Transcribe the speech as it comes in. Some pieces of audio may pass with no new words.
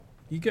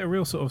You get a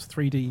real sort of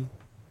 3D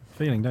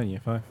feeling, don't you?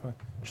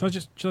 Should I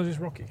just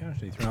rock it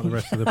casually throughout the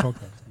rest of the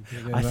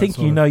podcast? I think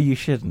you know you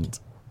shouldn't.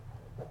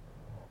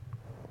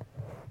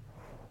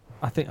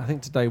 I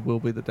think today will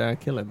be the day I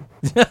kill him.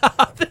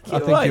 I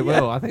think it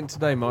will. I think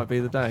today might be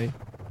the day.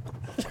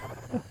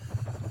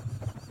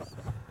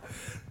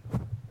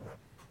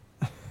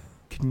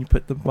 Can you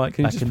put the mic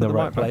Can you back just in put the the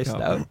right mic back place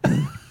up?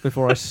 now?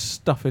 Before I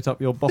stuff it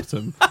up your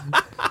bottom.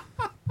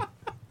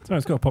 So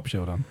it's got a pop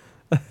shield on.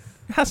 It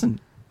hasn't.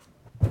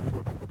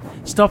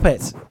 Stop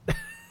it.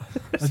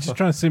 I'm just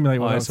trying to simulate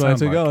what I that swear would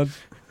to sound like.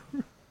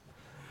 God.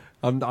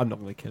 I'm not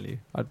going to kill you.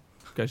 I'd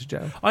go to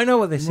jail. I know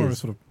what this More of a is.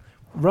 sort of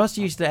Russ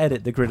used to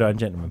edit the Gridiron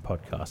Gentleman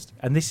podcast,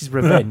 and this is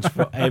revenge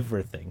for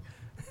everything.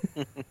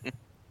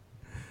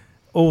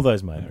 All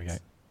those moments.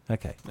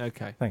 Okay.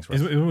 Okay. Thanks,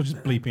 Russ. It was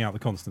just bleeping out the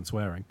constant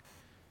swearing.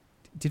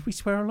 Did we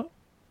swear a lot?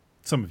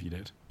 Some of you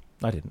did.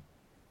 I didn't.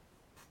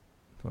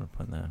 Don't want to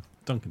point that out.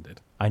 Duncan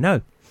did. I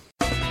know.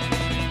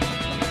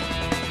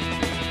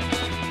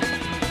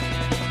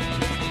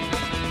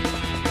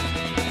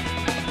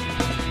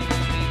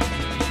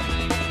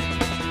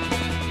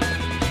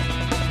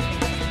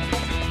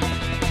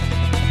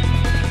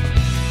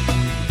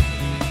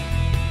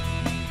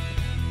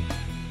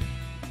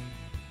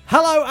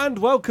 Hello and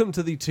welcome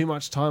to the Too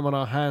Much Time on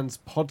Our Hands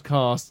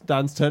podcast.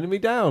 Dan's turning me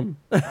down.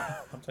 I'm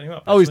turning you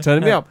up. Oh, he's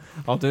turning me up.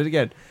 I'll do it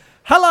again.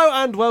 Hello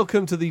and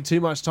welcome to the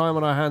Too Much Time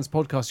on Our Hands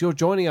podcast. You're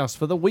joining us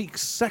for the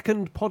week's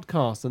second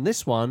podcast, and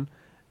this one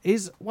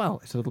is, well,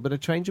 it's a little bit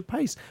of change of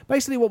pace.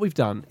 Basically what we've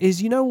done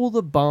is, you know, all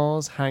the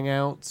bars,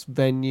 hangouts,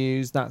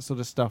 venues, that sort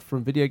of stuff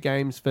from video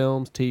games,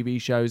 films, TV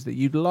shows that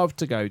you'd love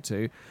to go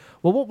to.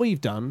 Well, what we've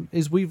done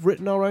is we've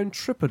written our own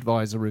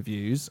TripAdvisor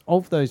reviews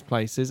of those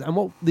places, and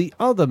what the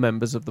other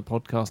members of the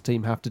podcast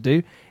team have to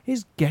do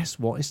is guess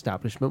what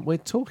establishment we're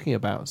talking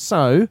about.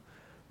 So,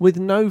 with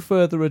no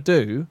further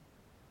ado,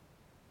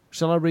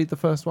 shall I read the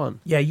first one?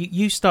 Yeah,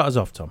 you start us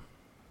off, Tom.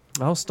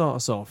 I'll start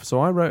us off.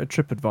 So I wrote a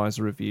TripAdvisor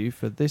review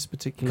for this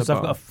particular Because bar.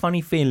 I've got a funny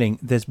feeling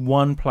there's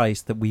one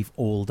place that we've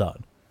all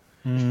done.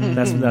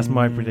 That's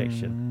my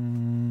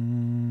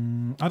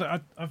prediction.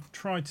 I've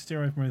tried to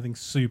steer away from anything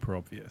super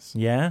obvious,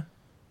 Yeah?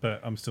 but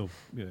I'm still,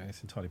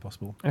 it's entirely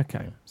possible.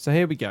 Okay, so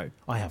here we go.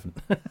 I haven't.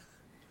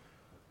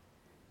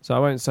 So I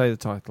won't say the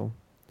title.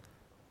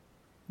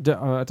 I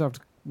don't have to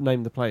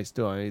name the place,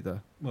 do I,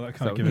 either? Well, that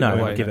So- can't give it No,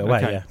 away. we'll give it then. away.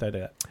 Okay. Yeah, don't do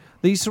that.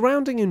 The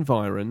surrounding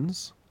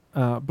environs,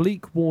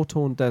 bleak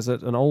war-torn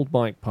desert and old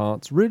bike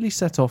parts really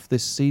set off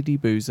this seedy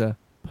boozer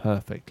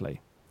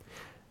perfectly.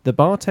 The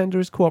bartender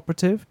is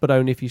cooperative, but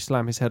only if you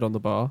slam his head on the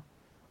bar.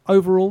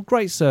 Overall,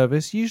 great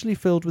service, usually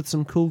filled with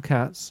some cool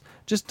cats.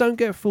 Just don't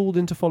get fooled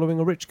into following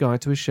a rich guy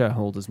to his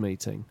shareholders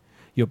meeting.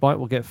 Your bike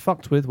will get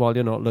fucked with while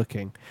you're not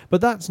looking.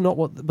 But that's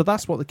what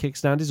the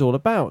kickstand is all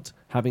about.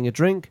 Having a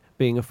drink,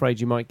 being afraid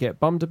you might get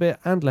bummed a bit,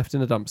 and left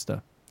in a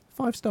dumpster.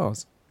 5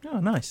 stars.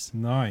 Oh, nice.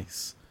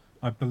 Nice.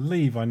 I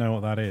believe I know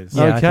what that is.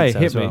 Yeah, I Okay, think so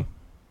hit as well. me.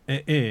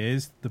 It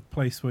is the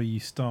place where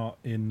you start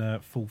in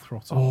Full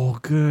Throttle. Oh,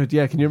 good.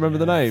 Yeah, can you remember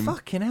the Yeah. name?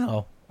 Fucking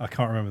hell. I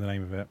can't remember the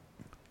name of it.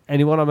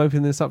 Anyone? I'm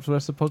opening this up to the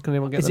rest of the podcast. Can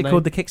anyone get Is the it name?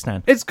 called the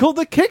kickstand? It's called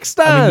the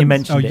kickstand. I mean, you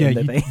mentioned Oh, it yeah, in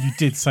the you, thing. you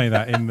did say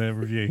that in the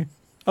review.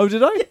 Oh,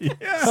 did I? Yeah.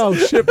 Oh,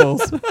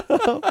 shitballs.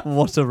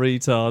 What a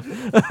retard.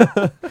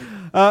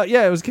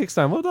 Yeah, it was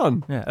kickstand. Well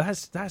done. Yeah,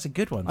 that's a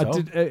good one, I Tom.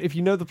 did. If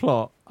you know the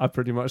plot, I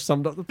pretty much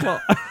summed up the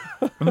plot.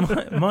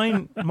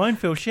 Mine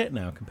feels shit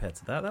now compared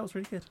to that. That was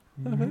really good.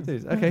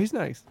 Okay, who's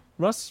next?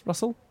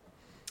 Russell?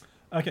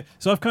 Okay,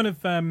 so I've kind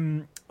of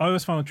I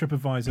always found on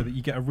TripAdvisor that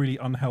you get a really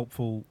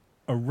unhelpful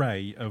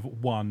array of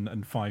 1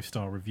 and 5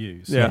 star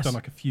reviews. So Yes. I've done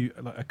like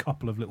a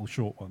couple of little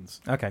short ones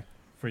Okay.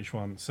 for each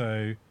one.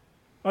 So,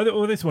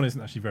 well, this one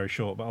isn't actually very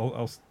short, but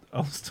I'll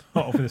start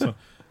off with this one.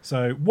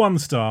 So 1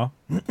 star.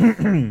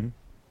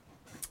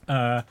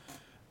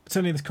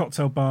 Attending this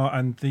cocktail bar,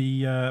 and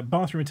the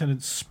bathroom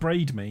attendant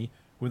sprayed me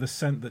with a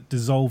scent that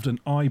dissolved an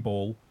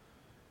eyeball.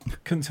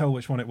 Couldn't tell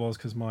which one it was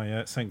because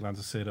my scent glands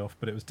are seared off,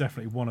 but it was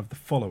definitely one of the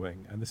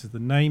following. And this is the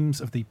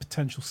names of the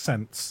potential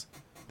scents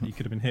that you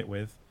could have been hit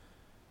with: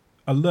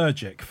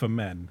 allergic for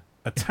men,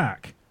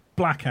 attack,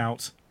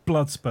 blackout,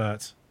 blood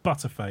spurt,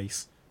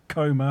 butterface,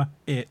 coma,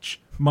 itch,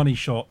 money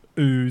shot,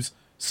 ooze,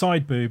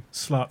 side boob,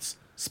 sluts,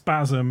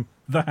 spasm,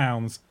 the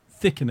hounds,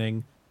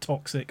 thickening,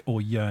 toxic,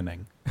 or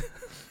yearning.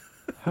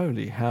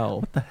 Holy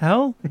hell. The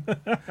hell?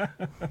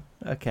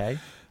 Okay.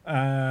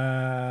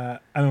 And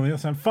on the other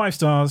hand, 5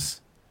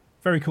 stars.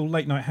 Very cool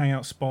late night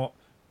hangout spot.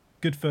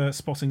 Good for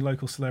spotting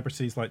local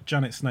celebrities like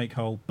Janet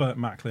Snakehole, Burt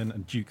Macklin,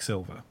 and Duke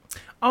Silver.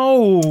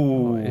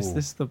 Oh. Is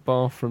this the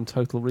bar from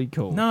Total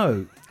Recall?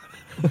 No.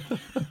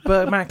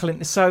 Burt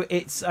Macklin. So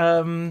it's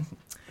Parks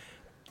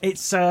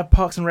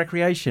and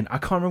Recreation. I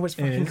can't remember what it's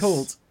fucking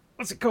called.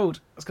 What's it called?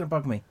 That's going to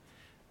bug me.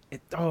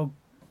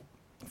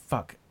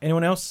 Fuck.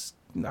 Anyone else?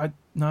 No.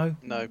 No.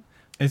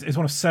 It's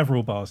one of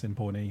several bars in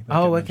Pawnee. that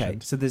Oh, get okay.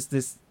 mentioned. So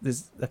there's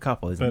a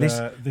couple, isn't But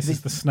there? this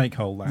is the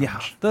Snakehole Lounge, Yeah.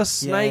 The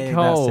Snake yeah,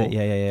 Hole. That's it.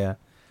 Yeah.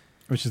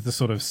 which is the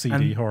sort of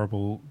seedy,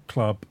 horrible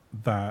club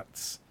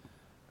that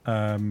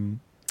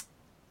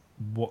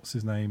what's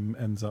his name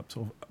ends up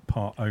sort of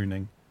part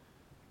owning.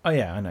 Oh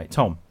yeah, I know.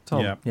 Tom.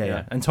 Yeah.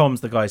 Yeah. And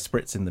Tom's the guy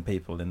spritzing the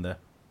people in the.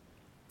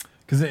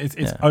 Because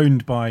it's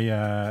owned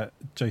by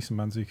Jason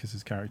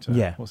Mantzoukas' character.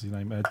 Yeah. What's his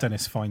name?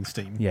 Dennis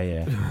Feinstein.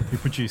 Yeah. Who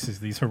produces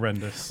these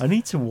horrendous I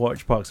need to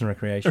watch Parks and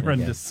Recreation.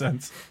 horrendous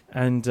scents.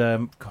 And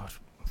God,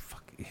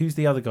 fuck, who's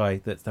the other guy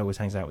that always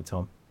hangs out with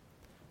Tom?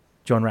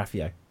 John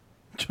Raffio.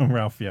 John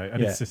Ralphio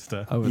and Yeah. his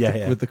sister. Oh, with,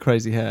 Yeah. with the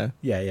crazy hair.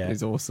 Yeah.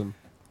 He's awesome.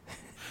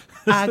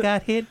 I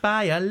got hit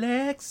by a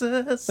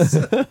Lexus.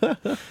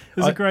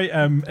 There's a great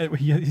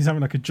he's having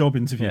like a job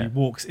interview. Yeah. He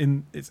walks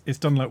in. It's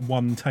done like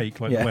one take,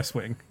 like Yeah. the West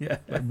Wing, Yeah.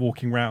 like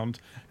walking round,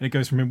 and it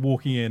goes from him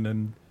walking in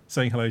and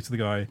saying hello to the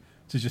guy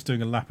to just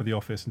doing a lap of the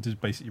office and just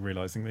basically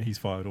realizing that he's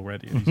fired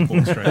already and he just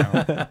walks straight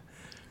out.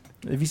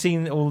 Have you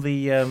seen all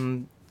the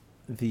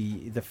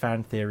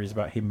fan theories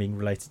about him being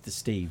related to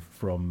Steve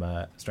from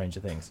Stranger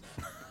Things?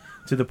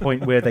 To the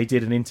point where they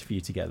did an interview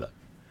together.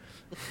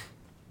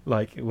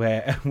 Like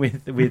where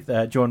with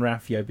John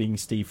Raffio being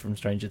Steve from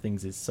Stranger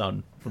Things'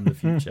 son from the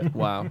future.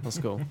 Wow, that's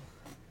cool.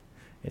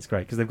 It's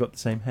great because they've got the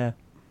same hair.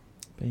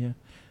 But yeah,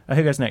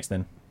 who goes next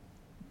then?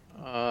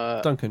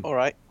 Duncan. All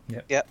right.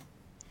 Yep. Yep.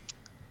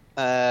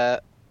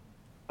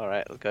 All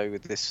right. I'll go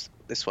with this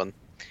one.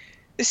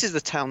 This is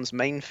the town's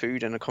main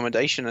food and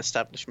accommodation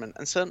establishment,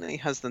 and certainly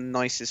has the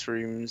nicest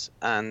rooms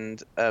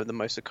and the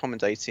most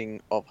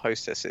accommodating of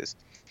hostesses.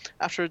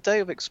 After a day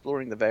of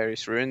exploring the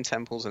various ruined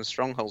temples and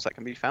strongholds that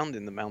can be found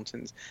in the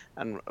mountains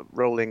and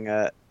rolling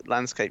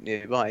landscape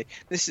nearby,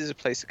 this is a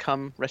place to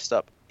come, rest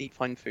up, eat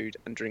fine food,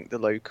 and drink the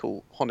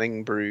local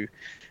Honning Brew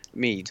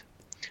mead.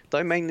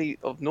 Though mainly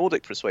of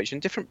Nordic persuasion,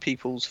 different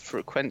peoples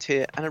frequent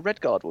here, and a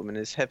Redguard woman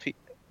is happy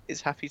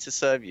to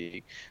serve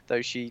you,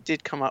 though she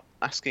did come up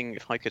asking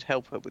if I could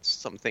help her with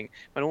something,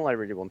 when all I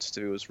really wanted to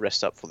do was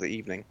rest up for the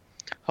evening.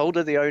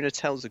 Holder, the owner,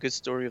 tells a good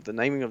story of the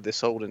naming of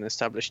this old and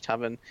established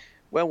tavern,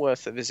 well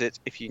worth a visit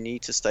if you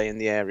need to stay in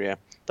the area,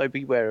 though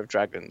beware of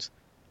dragons.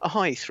 A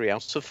high 3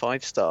 out of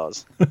 5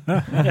 stars.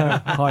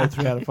 High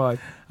 3 out of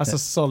 5. That's a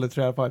solid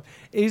 3 out of 5.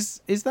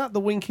 Is that the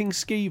winking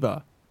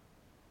skeever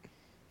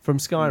from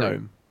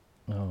Skyrim?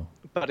 Oh,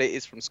 But it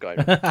is from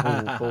Skyrim.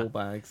 Oh, ball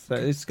bags. So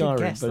it's Good Skyrim,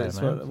 guess but there,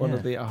 it's man. one Yeah.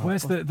 of the.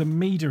 Where's the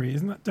meadery?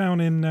 Isn't that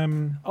down in the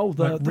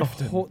like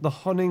Riften? the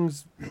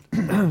Honnings,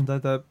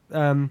 the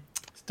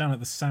It's down at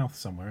the south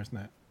somewhere, isn't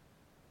it?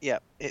 Yeah,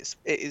 it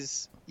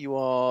is. You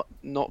are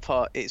not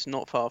far. It's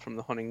not far from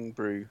the Honning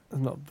Brew.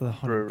 not the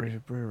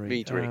Honning Brewery.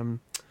 Meadery.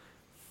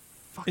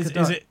 Fuck, Is I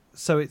don't- it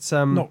So it's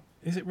not?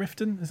 Is it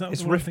Riften? Is that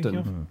It's what I'm thinking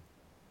Riften. of?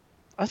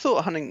 I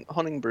thought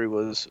Honning Brew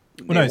was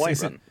Well, no, near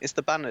it's- Whiterun. It's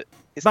the Bannered.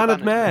 It's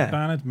Bannered the Mare.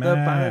 Bannered the Mare.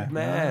 Bannered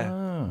Mare.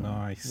 Oh.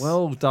 Nice.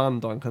 Well done,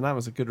 Duncan. That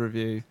was a good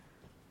review.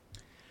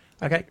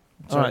 Okay.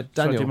 All right,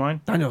 shall I Daniel. do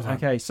mine? Daniel.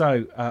 Okay,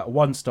 so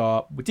 1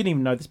 star. We didn't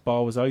even know this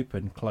bar was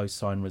open. Closed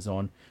sign was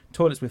on.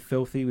 Toilets were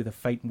filthy with a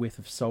faint whiff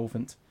of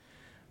solvent.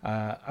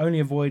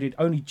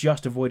 Only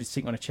just avoided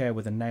sitting on a chair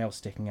with a nail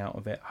sticking out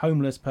of it.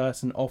 Homeless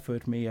person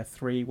offered me a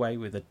 3-way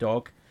with a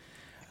dog.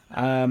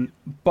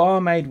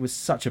 Barmaid was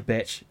such a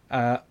bitch.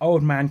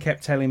 Old man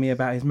kept telling me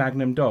about his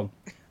Magnum dog.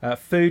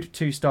 Food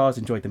 2 stars.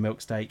 Enjoyed the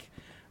milk steak.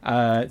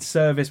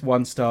 Service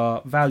 1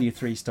 star. Value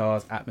 3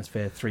 stars.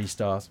 Atmosphere 3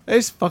 stars.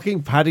 It's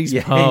fucking Paddy's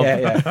Yeah, pub.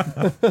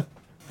 yeah.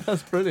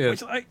 That's brilliant.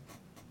 Which, like,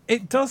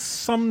 it does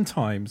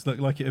sometimes look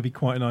like it would be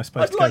quite a nice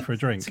place I'd to go like for a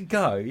drink. to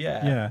go.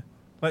 Yeah. Yeah,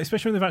 like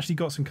especially when they've actually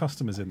got some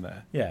customers in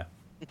there. Yeah.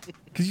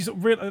 Because you sort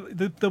of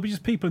there'll be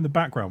just people in the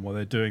background while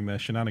they're doing their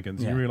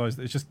shenanigans. Yeah. You realise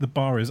that it's just the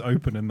bar is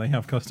open and they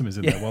have customers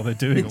in there while they're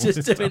doing all Just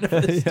this doing stuff.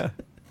 all this Yeah.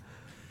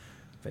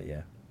 But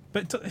yeah.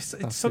 But good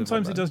sometimes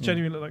like it does that.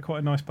 genuinely look like quite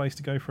a nice place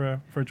to go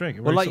for a drink.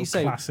 A Well, very like sort you of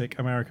say- classic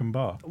American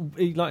bar.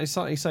 Like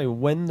you say,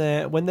 when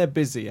they're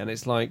busy and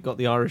it's like got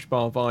the Irish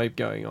bar vibe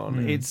going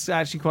on, it's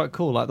actually quite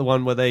cool. Like the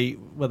one where they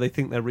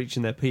think they're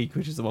reaching their peak,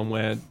 which is the one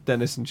where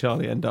Dennis and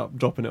Charlie end up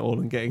dropping it all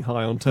and getting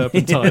high on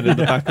turpentine in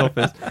the back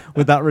office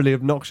with that really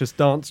obnoxious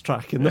dance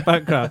track in the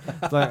background.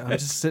 It's like, I'm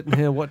just sitting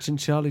here watching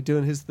Charlie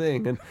doing his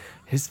thing, and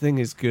his thing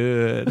is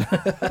good.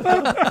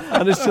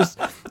 And it's just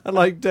and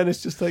like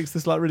Dennis just takes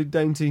this like really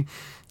dainty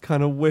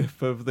kind of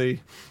whiff of the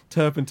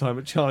turpentine,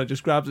 but Charlie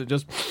just grabs it,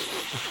 just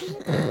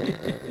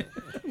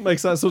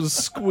makes that sort of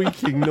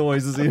squeaking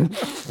noise as he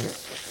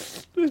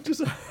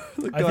just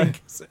the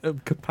guy's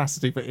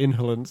capacity for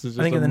inhalants is just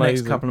I think in the amazing.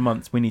 next couple of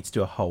months we need to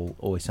do a whole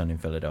Always Sunny in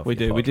Philadelphia. we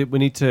do pod. we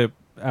need to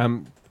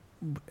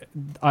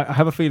I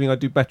have a feeling I'd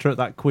do better at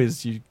that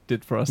quiz you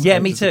did for us Yeah,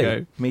 me ages too.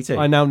 ago. Me too.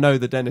 I now know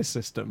the Dennis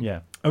system. Yeah.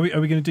 Are we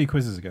going to do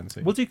quizzes again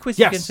soon? We'll do quizzes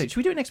Yes. again soon. Should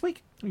we do it next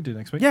week? We can do it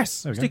next week.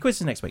 Yes. There we Let's go. do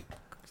quizzes next week.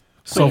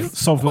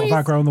 Solved a lot of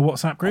aggro on the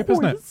WhatsApp group,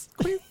 isn't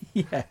it?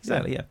 Yeah,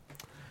 exactly.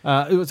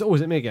 Yeah. Is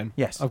it me again?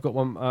 Yes. I've got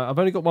one. I've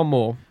only got one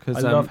more I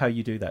because love how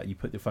you do that. You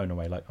put the phone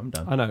away like, I'm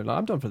done. I know. Like,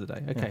 I'm done for the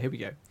day. Okay, Yeah. here we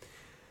go.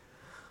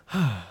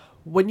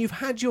 When you've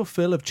had your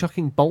fill of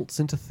chucking bolts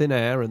into thin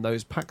air and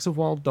those packs of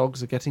wild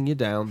dogs are getting you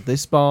down,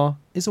 this bar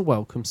is a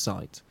welcome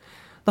sight.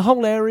 The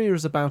whole area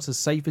is about as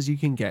safe as you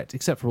can get,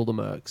 except for all the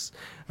mercs,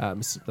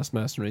 that's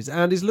mercenaries,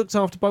 and is looked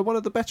after by one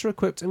of the better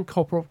equipped and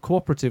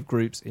cooperative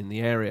groups in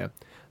the area.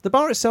 The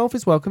bar itself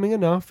is welcoming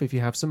enough if you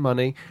have some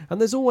money, and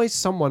there's always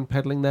someone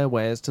peddling their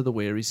wares to the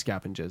weary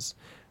scavengers.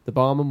 The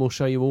barman will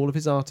show you all of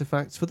his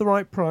artifacts for the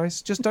right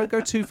price. Just don't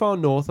go too far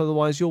north,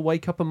 otherwise you'll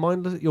wake up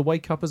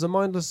as a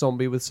mindless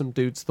zombie with some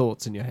dude's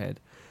thoughts in your head.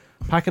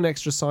 Pack an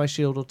extra size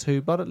shield or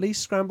two, but at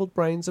least scrambled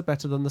brains are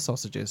better than the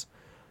sausages.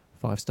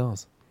 5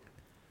 stars.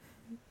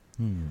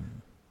 So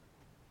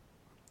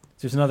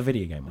it's another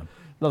video game one.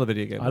 Another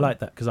video game. I like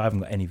that because I haven't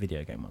got any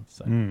video game ones.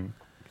 So.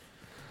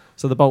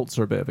 So the bolts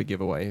are a bit of a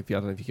giveaway. I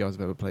don't know if you guys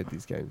have ever played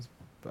these games,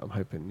 but I'm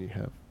hoping you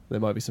have. There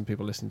might be some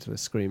people listening to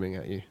this screaming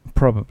at you.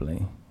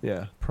 Probably.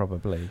 Yeah.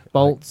 Probably.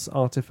 Bolts,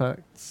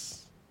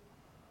 artifacts,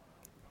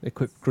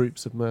 equipped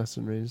groups of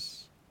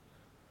mercenaries.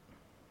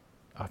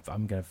 I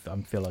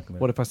feel like I'm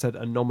What if I said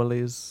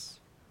anomalies?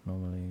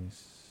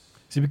 anomalies.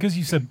 See, because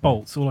you said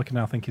bolts, all I can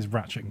now think is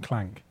Ratchet and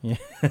Clank.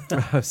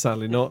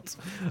 Sadly not.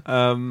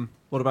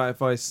 What about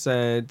if I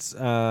said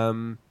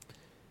a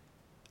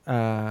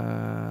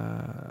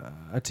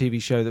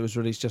TV show that was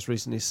released just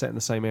recently set in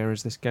the same area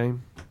as this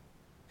game?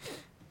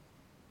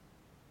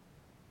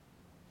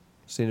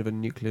 Scene of a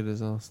nuclear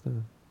disaster.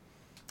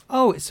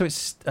 Oh, so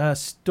it's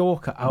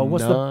Stalker. Oh,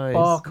 what's the Nice.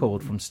 bar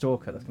called from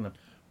Stalker? That's gonna.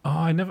 Oh,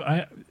 I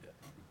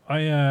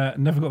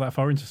never got that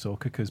far into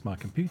Stalker because my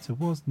computer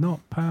was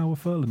not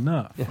powerful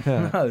enough.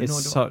 Yeah, No, it's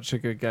nor do I. such a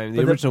good game. The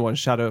But the- original one,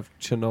 Shadow of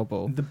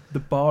Chernobyl. The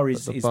bar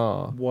is, The is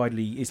bar.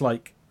 widely. It's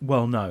like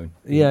well known.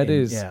 Yeah, it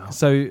is. Yeah.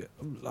 So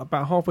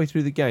about halfway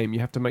through the game, you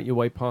have to make your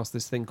way past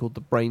this thing called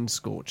the Brain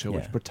Scorcher,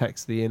 which Yeah.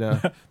 protects the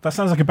inner. That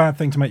sounds like a bad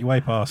thing to make your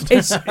way past.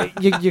 It's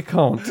you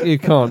can't.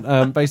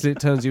 Basically, it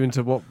turns you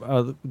into what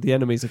the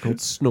enemies are called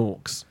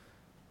snorks.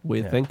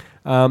 Weird Yeah. thing.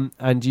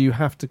 And you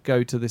have to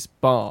go to this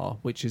bar,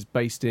 which is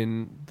based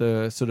in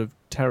the sort of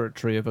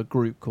territory of a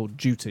group called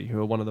Duty, who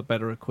are one of the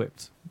better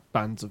equipped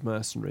bands of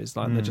mercenaries.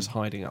 Like they're just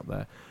hiding up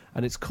there,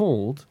 and it's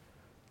called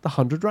the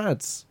 100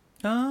 Rads.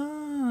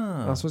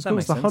 Ah, That's what it's that called.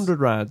 makes It's the sense. 100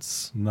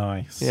 Rads.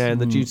 Nice. Yeah, in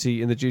the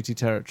Duty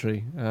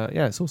territory.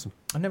 Yeah, it's awesome.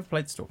 I never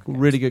played Stalker. games.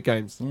 Really good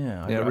games.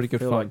 Yeah, Yeah, really good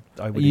feel fun. like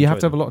I would You have enjoy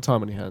to have a them. lot of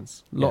time on your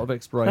hands. A lot Yeah. of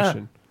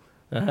exploration.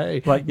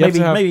 Hey, Like, you have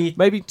to maybe- have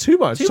maybe too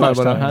much too time much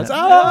on our time, hands. yeah.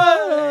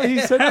 Ah, he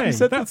said, Hey, he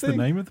said that's the the thing.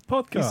 name of the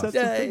podcast. said-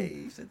 Yeah,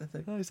 thing. he said the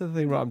thing. Oh, he said the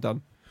thing. Right, I'm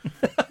done.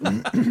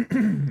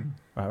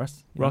 Right,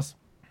 Russ. Russ,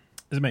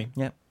 Is it me?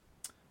 Yeah.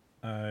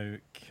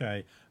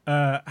 Okay.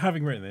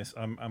 Having written this,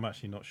 I'm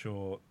actually not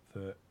sure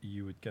that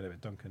you would get it,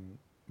 but Duncan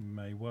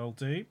may well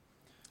do.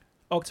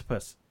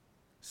 Octopus,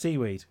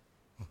 seaweed.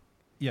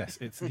 Yes,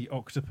 it's the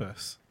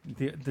octopus.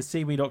 The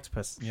seaweed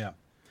octopus. Yeah.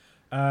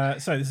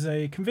 So this is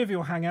a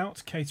convivial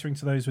hangout catering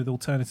to those with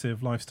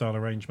alternative lifestyle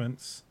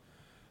arrangements.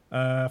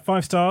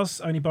 5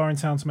 stars, only bar in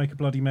town to make a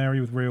Bloody Mary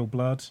with real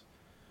blood.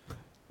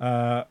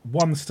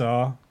 1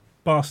 star,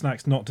 bar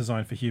snacks not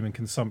designed for human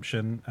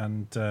consumption,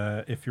 and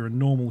if you're a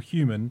normal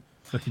human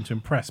looking to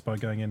impress by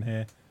going in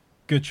here,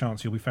 good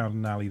chance you'll be found in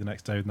an alley the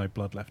next day with no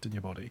blood left in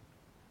your body.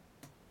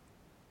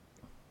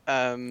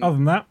 Other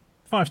than that,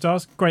 5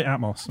 stars, great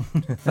atmos.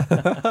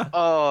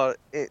 Oh,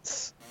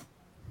 it's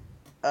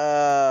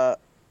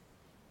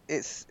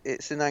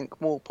in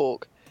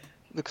Ankh-Morpork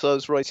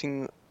because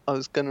I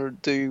was gonna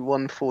do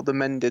one for the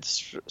Mended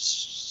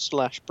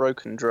 /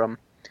 Broken Drum.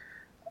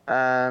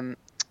 I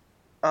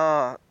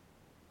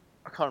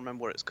can't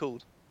remember what it's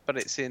called, but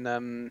it's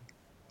in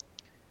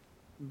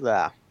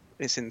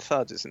it's in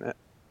Thud, isn't it?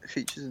 It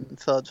features in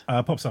Thud.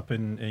 Pops up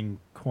in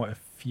quite a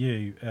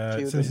few. Few So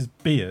of this is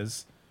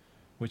Beers,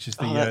 which is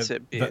the that's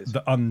it, Beers.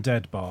 the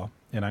undead bar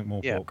in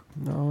Ankh-Morpork.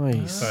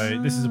 nice. So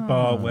this is a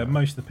bar where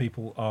most of the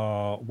people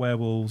are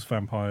werewolves,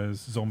 vampires,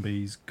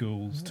 zombies,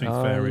 ghouls, tooth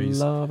fairies,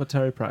 I love a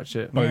Terry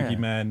Pratchett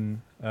bogeymen,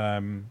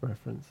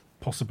 reference.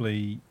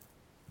 possibly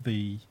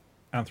the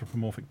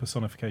anthropomorphic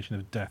personification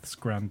of Death's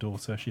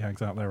granddaughter. She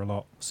hangs out there a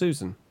lot.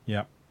 Susan.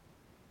 Yeah.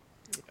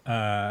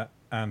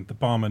 And the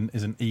barman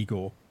is an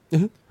Igor.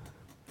 and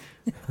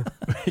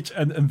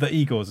the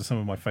Igors are some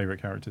of my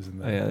favourite characters in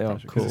there. Oh, yeah, they are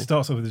Because cool. it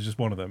starts off with there's just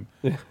one of them,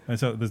 Yeah. and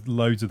so there's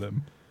loads of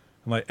them,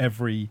 and like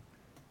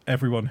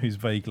everyone who's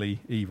vaguely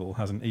evil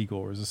has an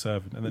Igor as a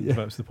servant, and then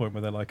develops to the point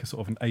where they're like a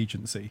sort of an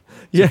agency.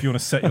 So Yeah. if you want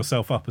to set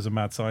yourself up as a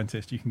mad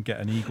scientist, you can get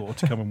an Igor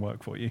to come and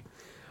work for you.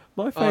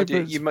 My Oh,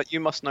 favourites. you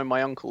must know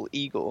my uncle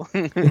Igor.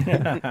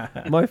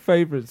 My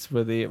favourites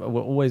were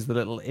always the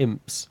little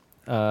imps,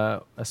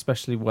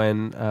 especially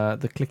when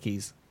the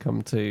clickies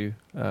come to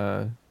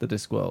the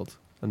Discworld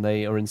and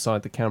they are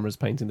inside the cameras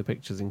painting the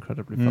pictures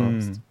incredibly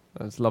fast.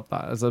 I just love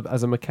that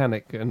as a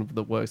mechanic and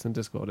that works in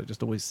Discworld. It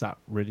just always sat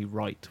really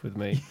right with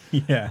me.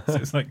 Yeah, so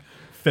it's like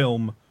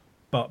film,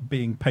 but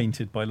being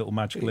painted by little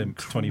magical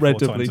imps 24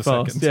 Incredibly times a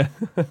fast.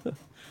 second. Yeah.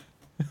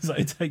 So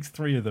it takes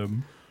 3 of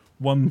them,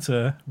 one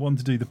to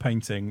do the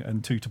painting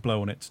and 2 to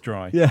blow on it to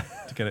dry. Yeah.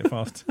 To get it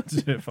fast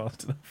to do it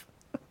fast enough.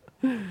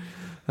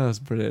 That was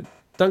brilliant.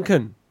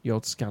 Duncan, you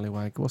old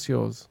scallywag, what's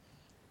yours?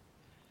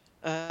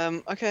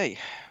 Okay,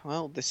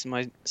 well, this is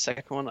my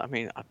second one. I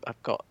mean,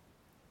 I've got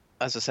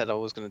as I said, I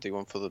was going to do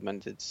one for the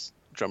Mendids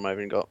drum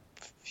over and got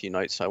a few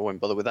notes, so I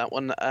won't bother with that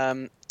one.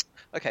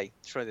 Okay,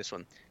 try this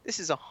one. This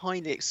is a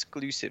highly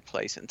exclusive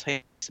place and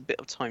takes a bit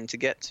of time to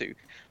get to,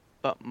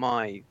 but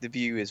the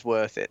view is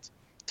worth it,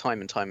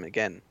 time and time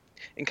again.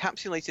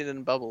 Encapsulated in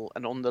a bubble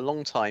and on the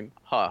long time,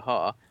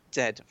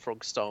 dead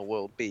Frogstar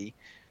World B.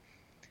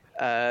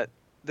 The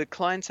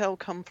clientele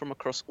come from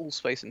across all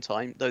space and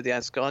time, though the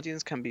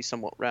Asgardians can be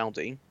somewhat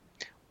rowdy.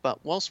 But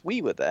whilst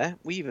we were there,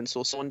 we even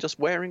saw someone just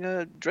wearing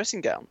a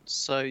dressing gown,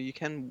 so you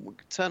can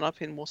turn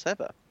up in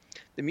whatever.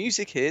 The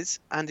music is,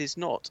 and is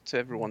not, to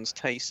everyone's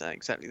taste at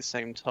exactly the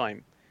same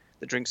time.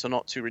 The drinks are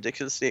not too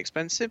ridiculously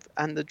expensive,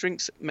 and the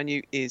drinks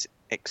menu is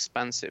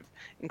expansive,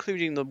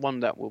 including the one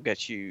that will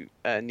get you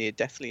near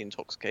deathly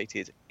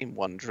intoxicated in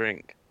one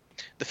drink.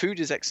 The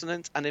food is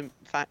excellent, and in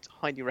fact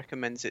highly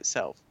recommends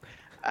itself,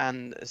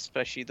 and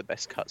especially the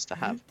best cuts to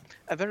have.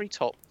 A very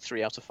top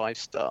 3 out of 5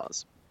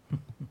 stars.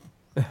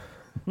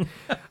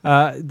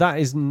 That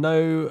is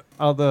no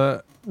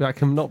other. That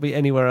cannot be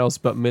anywhere else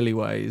but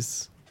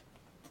Milliways.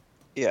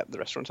 Yeah, the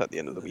restaurant at the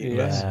end of the week.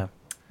 Yeah.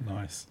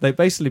 Nice. They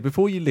basically,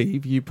 before you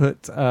leave, you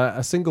put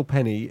a single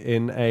penny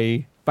in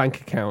a bank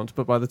account,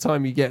 but by the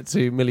time you get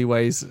to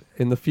Milliways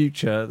in the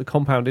future, the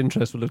compound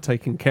interest will have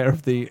taken care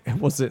of the,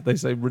 they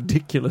say,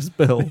 ridiculous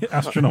bill.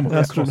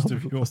 Astronomical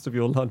cost of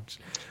your lunch.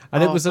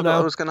 And it was I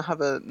was going to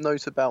have a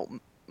note about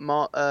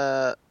Marvin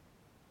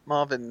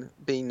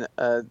being...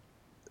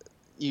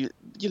 You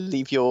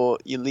leave your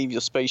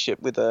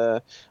spaceship with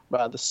a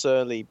rather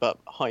surly but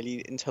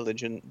highly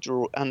intelligent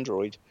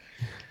android.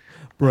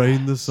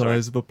 Brain the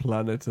size of a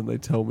planet, and they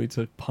tell me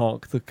to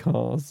park the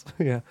cars.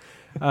 Yeah,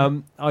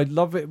 I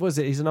love it.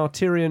 He's an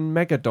Arterian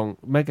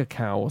mega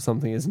cow or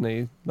something, isn't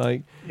he?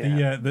 Like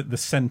the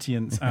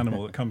sentient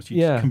animal that comes to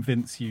you to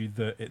convince you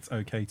that it's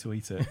okay to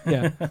eat it.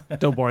 Yeah,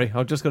 don't worry.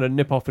 I'm just going to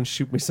nip off and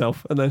shoot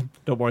myself, and then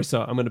don't worry,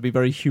 sir. I'm going to be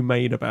very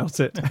humane about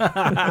it.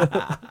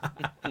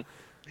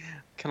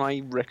 Can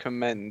I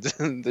recommend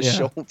the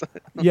shoulder?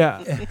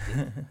 Yeah.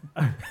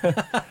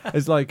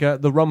 It's like,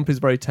 the rump is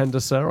very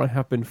tender, sir. I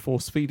have been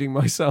force-feeding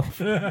myself.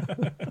 This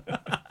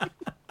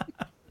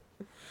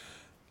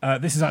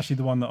is actually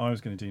the one that I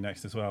was going to do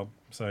next as well.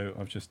 So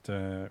I've just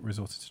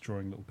resorted to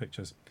drawing little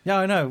pictures. Yeah,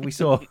 I know. We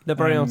saw. They're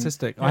very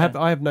artistic. Yeah.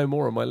 I have no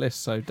more on my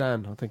list, so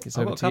Dan, I think it's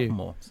I've over got to a you. couple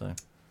more. So.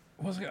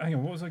 What was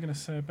I going to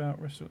say about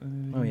restaurant?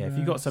 Oh yeah, if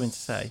you've got something to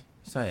say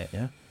it.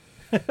 Yeah.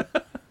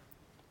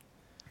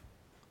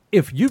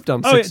 If you've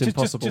done 6 just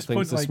impossible point,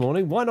 things this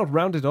morning, why not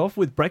round it off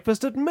with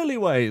breakfast at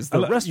Milliways,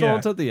 the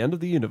restaurant at the end of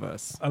the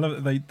universe? I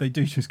love that they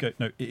do just go,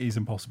 no, it is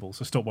impossible,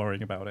 so stop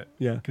worrying about it.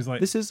 Yeah, because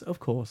this is, of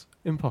course,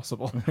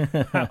 impossible.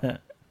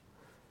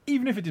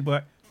 Even if it did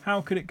work,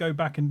 how could it go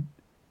back and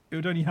it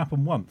would only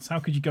happen once?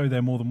 How could you go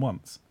there more than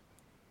once?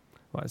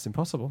 Well, it's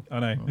impossible. I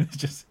know,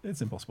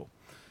 it's impossible.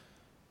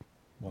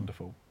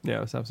 Wonderful.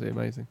 Yeah, it's absolutely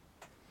amazing.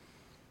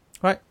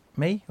 Right,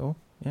 me or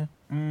yeah.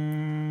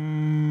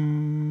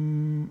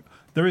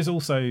 There is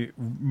also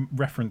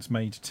reference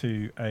made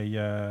to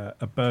a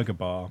burger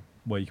bar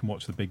where you can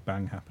watch the Big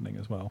Bang happening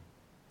as well.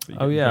 You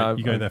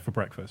go there for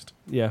breakfast.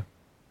 Yeah.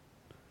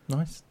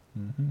 Nice.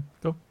 Mm-hmm.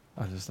 Cool.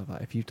 I just love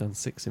that. If you've done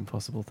 6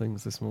 impossible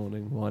things this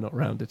morning, why not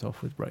round it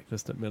off with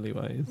breakfast at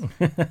Milliways?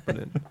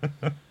 Brilliant.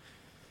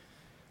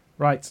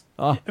 Right.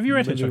 Have you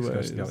read Hitchhiker's Milliways.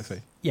 Guide to the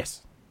Galaxy?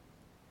 Yes.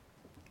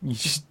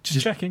 Just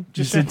checking.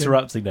 Just checking.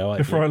 interrupting now.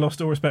 Before I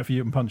lost all respect for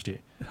you and punched you.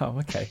 Oh,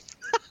 okay.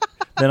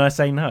 Then I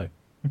say no.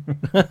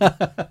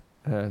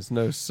 As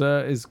no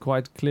sir is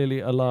quite clearly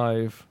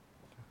alive.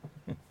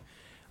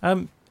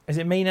 Is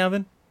it me now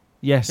then?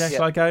 Yes. Yeah,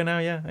 shall I go now?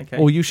 Yeah. Okay.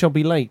 Or you shall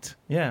be late.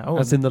 Yeah. Oh,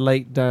 As in the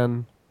late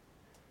Dan.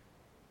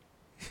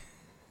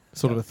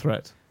 Sort of a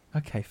threat.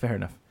 okay. Fair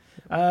enough.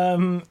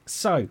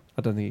 So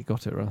I don't think you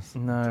got it, Russ.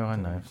 no, I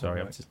know. Sorry,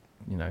 I'm just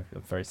I'm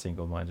very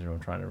single-minded. I'm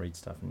trying to read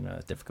stuff, and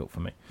it's difficult for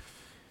me.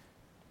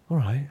 All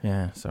right.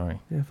 Yeah. Sorry.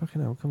 Yeah,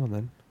 fucking hell. Come on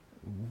then.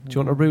 Do you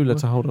want a ruler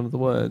to hold on to the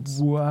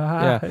words?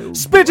 Wow. Yeah.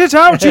 Spit it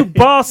out, you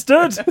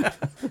bastard!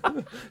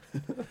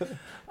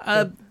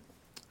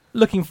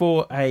 Looking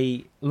for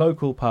a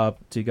local pub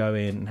to go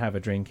in and have a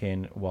drink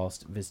in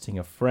whilst visiting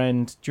a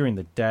friend during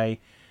the day.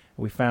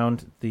 We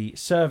found the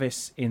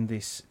service in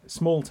this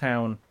small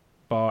town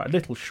bar a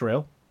little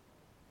shrill.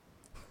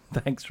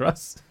 Thanks,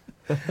 Russ.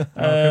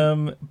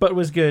 But it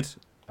was good.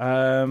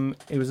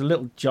 It was a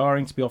little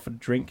jarring to be offered a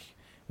drink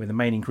where the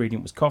main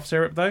ingredient was cough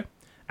syrup, though.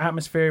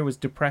 Atmosphere was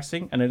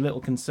depressing and a little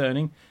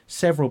concerning.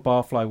 Several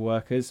barfly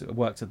workers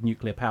worked at the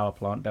nuclear power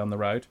plant down the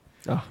road.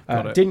 Oh,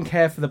 got it. Didn't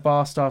care for the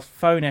bar staff's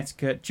phone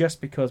etiquette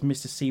just because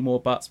Mr. Seymour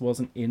Butts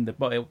wasn't in the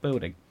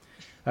building.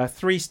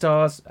 3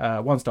 stars,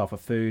 1 star for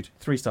food,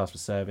 3 stars for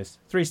service,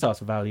 3 stars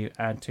for value,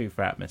 and 2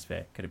 for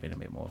atmosphere. Could have been a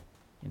bit more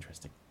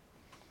interesting.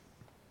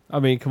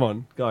 I mean, come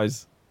on,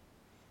 guys.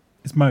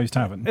 It's Moe's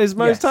Tavern. It's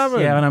Moe's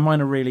Tavern. Yeah, and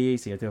mine are really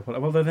easy. I do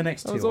apologize. Well, they're the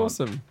next 2 That was aren't,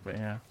 awesome. but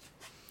yeah.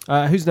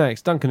 Who's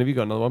next? Duncan, have you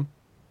got another one?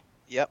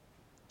 Yep.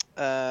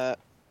 Have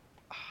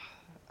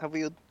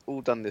we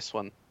all done this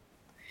one?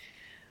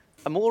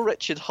 A more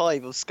wretched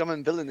hive of scum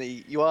and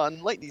villainy you are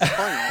unlikely to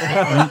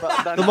find.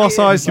 The Mos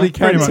Eisley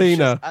Pretty much.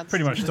 Cantina.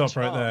 Pretty much stop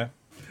right there.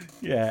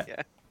 Yeah.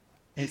 Yeah.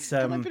 It's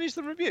Can I finish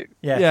the review?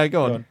 Yeah,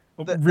 go on.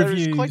 There is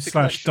Review quite a /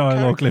 collection of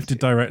dialogue characters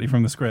lifted here. directly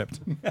from the script.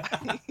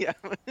 Yeah.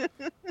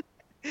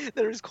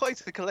 There is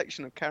quite a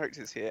collection of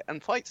characters here,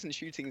 and fights and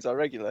shootings are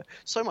regular,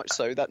 so much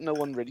so that no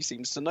one really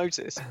seems to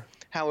notice.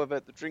 However,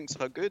 the drinks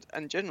are good,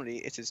 and generally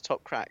it is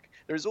top crack.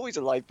 There is always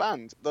a live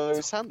band,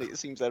 though sadly it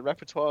seems their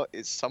repertoire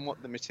is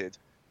somewhat limited.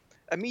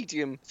 A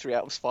medium 3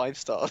 out of 5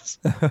 stars.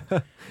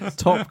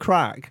 Top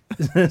crack.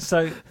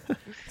 so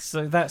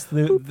that's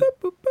the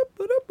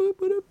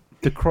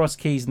cross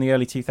keys in the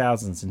early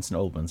 2000s in St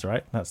Albans,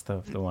 right? That's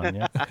the one,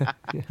 yeah.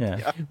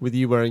 Yeah. With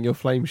you wearing your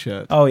flame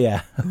shirt. Oh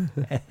yeah,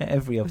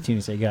 every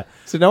opportunity you get.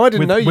 So now I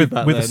didn't know you with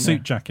back a then.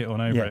 suit jacket on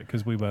over Yeah. it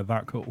because we were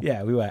that cool.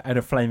 Yeah, we were, and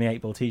a flaming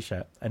 8-ball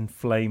t-shirt and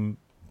flame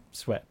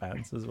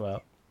sweatbands as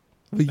well.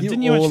 Were And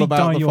didn't you all actually about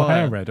dye the your fire?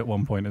 hair red at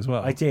one point as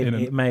well? I did. In a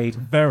It made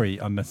very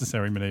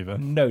unnecessary manoeuvre.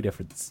 no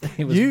difference.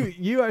 It was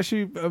You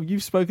actually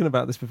you've spoken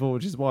about this before,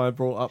 which is why I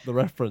brought up the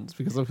reference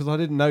because I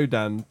didn't know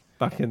Dan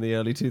back in the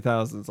early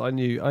 2000s.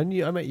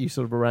 I met you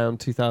sort of around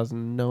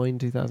 2009,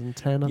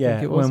 2010. I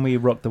think it was when we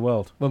rocked the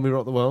world. when we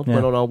rocked the world, Yeah.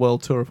 went on our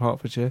world tour of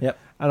Hertfordshire. Yep.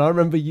 And I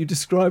remember you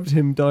described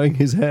him dyeing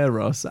his hair,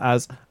 Russ,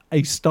 as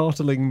a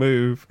startling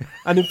move.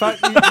 And in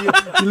fact,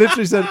 you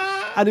literally said,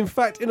 and in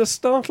fact, in a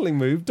startling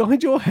move,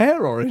 dyed your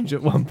hair orange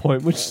at one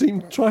point, which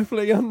seemed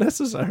trifling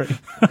unnecessary.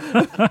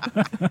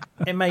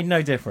 It made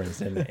no difference,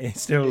 didn't it? It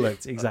still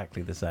looked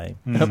exactly the same.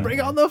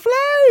 Bring on the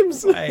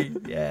flames! Hey,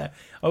 yeah,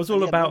 I was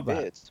all And you had about no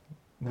that. beard.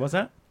 Was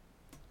that?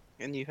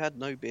 And you had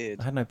no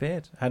beard. I had no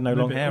beard. I had no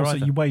long but hair also,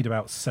 either. you weighed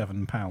about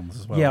 7 pounds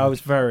as well. Yeah, I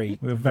was very.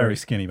 We were very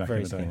skinny back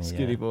very in the day. skinny,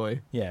 Skinny yeah.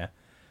 boy. Yeah,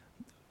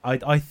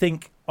 I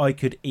think I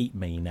could eat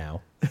me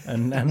now,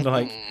 and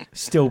like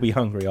still be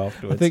hungry I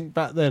afterwards. think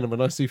back then, when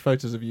I see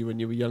photos of you when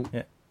you were young,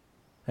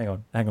 Hang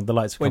on, the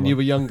lights. when you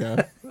were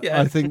younger,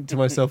 Yeah. I think to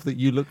myself that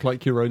you look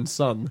like your own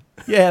son.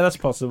 Yeah, that's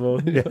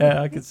possible.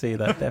 Yeah, I could see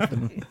that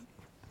definitely.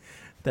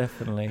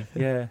 Definitely.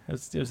 Yeah,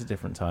 it was a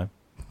different time.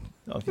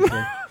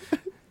 Obviously.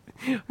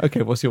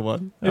 Okay, what's your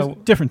one? It was a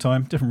different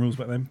time, different rules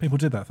back then. People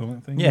did that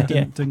thing. Yeah,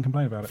 Didn't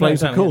complain about it.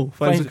 Flames are cool.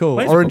 Flames are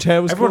cool. Orange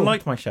hair was Everyone cool.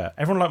 liked my shirt.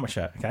 Everyone liked my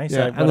shirt. Okay, so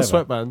Yeah, and the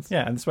whatever. sweatbands.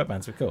 Yeah, and the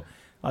sweatbands were cool.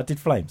 I did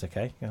flames.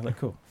 Okay, yeah, look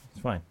cool. It's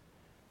fine.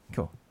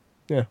 Cool.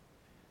 Yeah.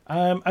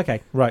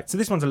 Okay. Right. So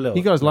this one's a little.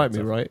 You guys like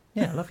me, right?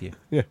 Yeah, I love you.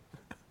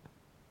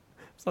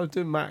 So I'm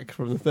doing Mac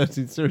from the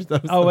 13th series.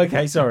 That was Oh,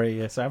 okay. Sorry.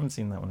 Yes, I haven't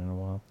seen that one in a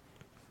while.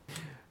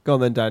 Go on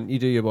then, Dan. You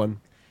do your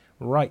one.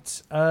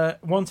 Right.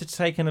 Wanted to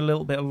take in a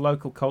little bit of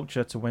local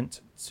culture.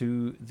 Went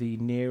to the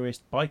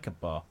nearest biker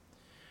bar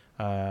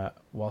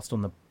whilst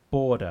on the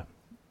border.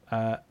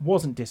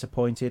 Wasn't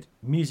disappointed.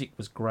 Music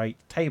was great.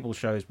 Table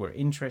shows were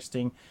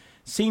interesting.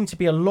 Seemed to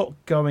be a lot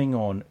going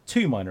on.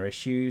 2 minor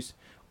issues.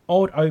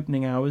 Odd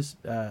opening hours.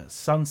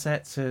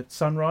 Sunset to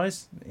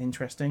sunrise.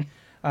 Interesting.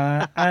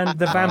 And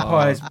the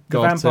vampires. The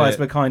got vampires it.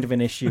 were kind of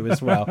an issue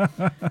as well.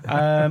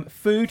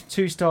 Food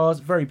 2 stars.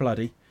 Very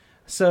bloody.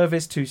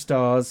 Service 2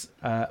 stars.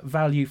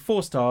 Value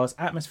 4 stars.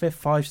 Atmosphere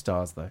 5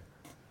 stars though.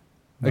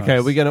 Okay,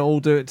 Nice. we're going to all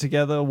do it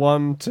together.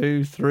 1,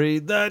 2, 3.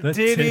 The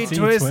Titty Titty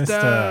Twister. Twister.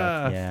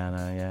 Yeah, I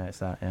know. Yeah, it's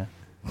that. Yeah.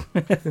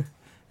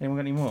 Anyone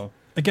got any more?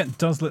 Again, it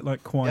does look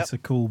like quite Yep. a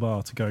cool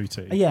bar to go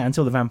to. Yeah,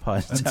 until the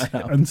vampires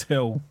turn up.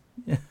 Until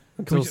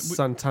Until we-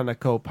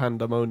 Santanico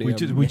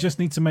Pandemonium. we just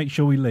need to make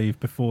sure we leave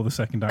before the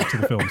second act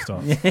of the film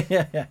starts.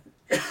 yeah.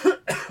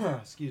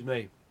 Excuse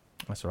me.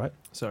 That's all right.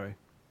 Sorry.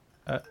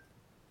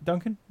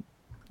 Duncan,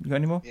 you got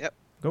any more? Yep.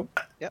 Go.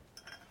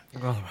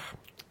 Oh,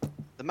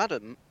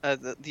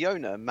 The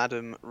owner,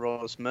 Madame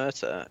Rose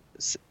Murta,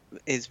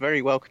 is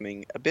very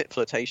welcoming, a bit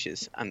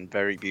flirtatious, and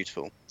very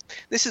beautiful.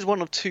 This is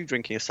one of 2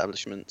 drinking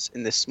establishments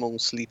in this small,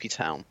 sleepy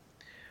town.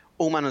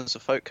 All manners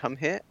of folk come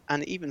here,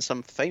 and even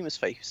some famous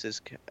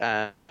faces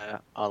are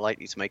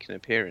likely to make an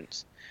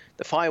appearance.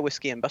 The fire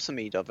whiskey and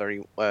buttermead are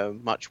very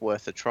much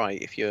worth a try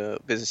if you're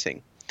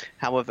visiting.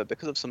 However,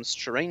 because of some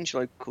strange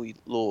local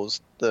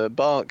laws, the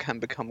bar can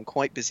become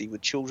quite busy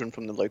with children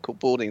from the local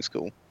boarding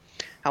school.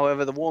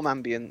 However, the warm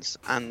ambience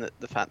and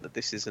the fact that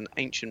this is an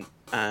ancient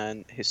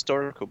and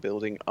historical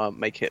building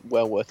make it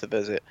well worth a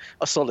visit.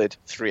 A solid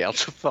 3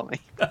 out of 5.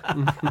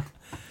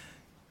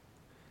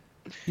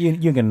 You're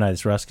going to know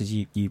this, Russ, because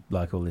you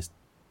like all this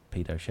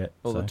pedo shit.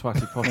 all so. the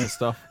Twatty Potter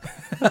stuff.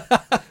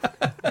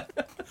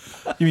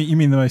 You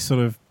mean the most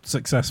sort of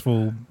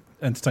successful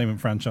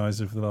entertainment franchise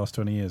of the last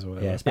 20 years or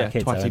whatever? Yeah, it's Yeah, about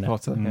kids, though, Twatty isn't it?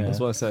 Potter. Mm. That's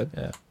what I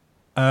said.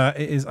 Yeah.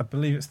 It is, I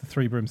believe it's the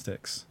 3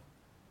 Broomsticks.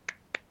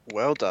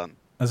 Well done.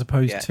 As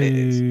opposed Yeah, it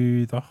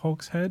to the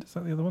Hog's Head. Is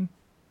that the other one?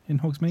 In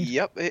Hogsmeade?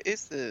 Yep, it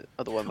is the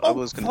other one. I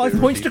was going 5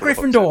 points to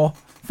Gryffindor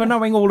for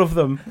knowing all of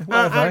them.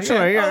 Whatever.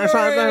 Actually, yeah, it's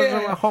like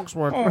yeah.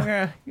 Hogsworth. Oh,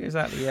 yeah,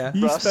 exactly, yeah.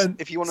 You Russ,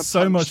 spent if you wanna so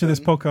punch much of this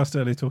them- podcast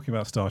earlier talking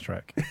about Star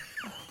Trek.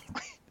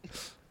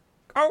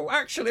 Oh,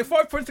 actually,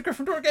 5 points to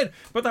Gryffindor again.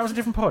 But that was a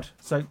different pod.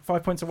 So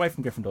 5 points away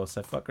from Gryffindor,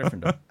 so fuck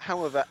Gryffindor.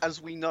 However,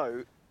 as we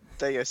know,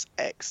 Deus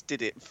Ex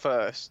did it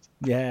first.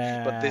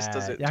 Yeah, But this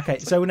does it. Okay,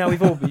 so now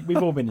we've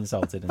all been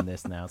insulted in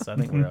this now, so I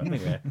think we're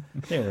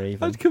even.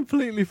 I'd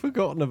completely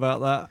forgotten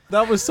about that.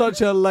 That was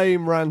such a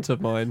lame rant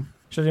of mine.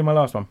 Should I do my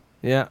last one?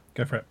 Yeah.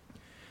 Go for it.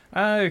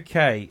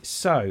 Okay,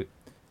 so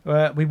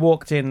we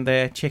walked in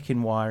there,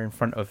 chicken wire in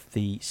front of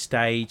the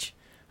stage.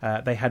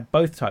 They had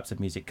both types of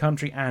music,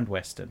 country and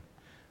western.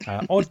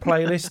 Odd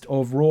playlist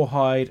of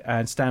Rawhide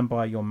and Stand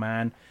By Your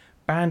Man.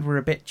 Band were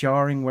a bit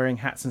jarring, wearing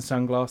hats and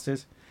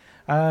sunglasses.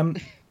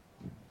 The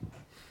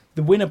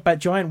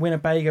giant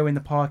Winnebago in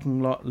the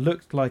parking lot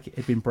looked like it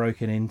had been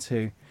broken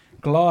into.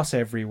 Glass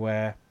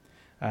everywhere.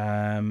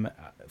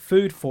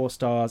 Food 4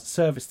 stars,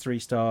 service 3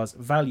 stars,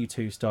 value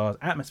 2 stars,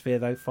 atmosphere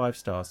though 5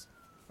 stars.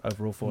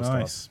 Overall 4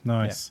 stars.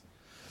 Nice.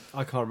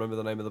 I can't remember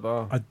the name of the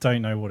bar. I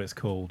don't know what it's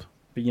called.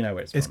 But you know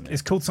where it's from.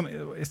 It's called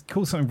something. It's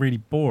called something really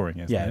boring,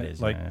 isn't Yeah, it? it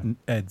is, Like yeah.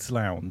 Ed's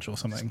Lounge or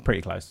It's something.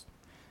 pretty close.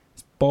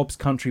 It's Bob's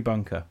Country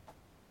Bunker.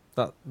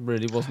 That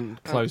really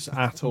wasn't close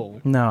at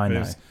all. No, I It know.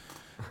 was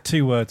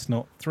 2 words,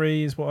 not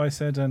 3, is what I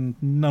said, and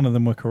none of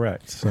them were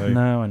correct. So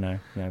No, I know.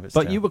 Yeah, but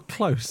But still. you were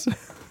close.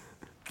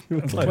 You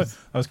were I was, close.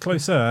 I was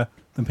closer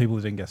than people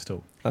who didn't guess at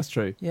all. That's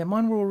true. Yeah,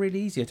 mine were all really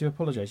easy. I do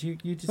apologise. You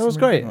did. That was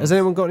some really great. good Has ones.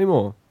 anyone got any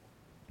more?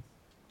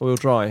 Oil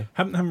dry.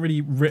 Haven't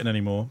really written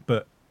anymore,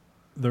 but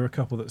there are a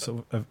couple that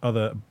sort of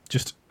other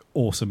just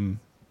awesome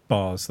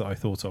bars that I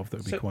thought of that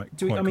would be So, quite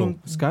do we- quite I cool. mean,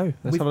 Let's go.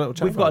 Let's have a little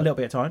chat. We've got a about little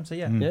bit of time, so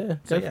yeah. Mm. it. Yeah,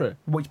 So, go for it.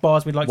 Which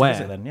bars we'd like Where? to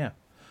visit then?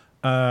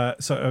 Yeah.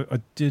 So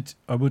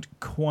I would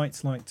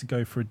quite like to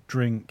go for a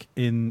drink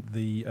in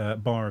the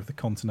bar of the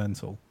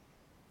Continental.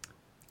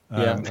 Yeah,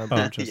 that'd be but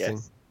interesting.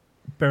 Yes.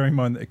 bearing in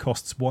mind that it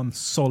costs 1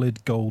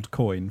 solid gold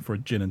coin for a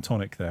gin and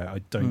tonic there, I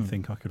don't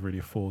think I could really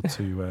afford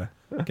to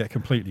get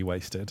completely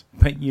wasted.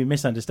 But you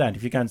misunderstand.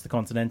 If you're going to the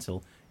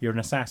Continental, you're an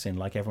assassin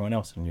like everyone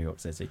else in New York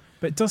City.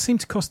 But it does seem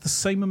to cost the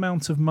same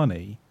amount of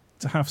money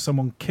to have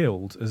someone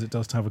killed as it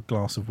does to have a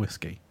glass of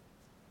whiskey.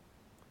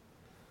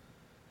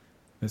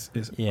 It's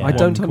Yeah. I one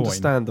don't coin.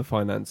 understand the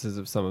finances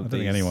of some of I these. don't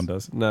think anyone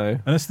does. No.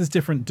 Unless there's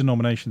different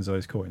denominations of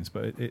those coins,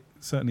 but it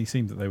certainly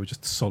seemed that they were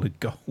just solid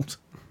gold.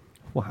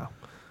 Wow.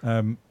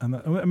 And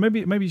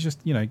maybe it's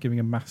just giving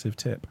a massive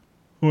tip.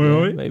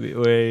 Maybe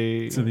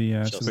we. To the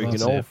Just to the Speaking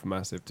bar. of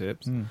massive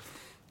tips,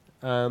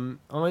 Mm.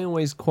 I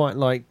always quite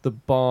liked the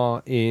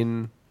bar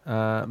in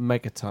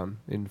Megaton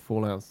in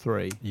Fallout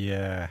 3.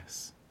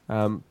 Yes.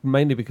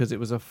 Mainly because it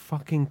was a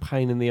fucking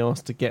pain in the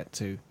arse to get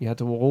to. You had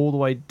to walk all the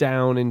way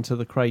down into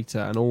the crater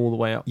and all the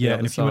way up the Yeah, other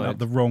and if you went side. up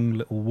the wrong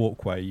little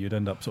walkway, you'd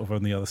end up sort of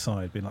on the other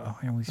side, being like, "Oh,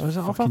 all these I was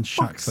like, oh, fucking for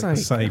shacks fuck's look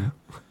the sake. same.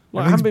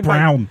 Like, I haven't Everything's been back-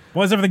 brown.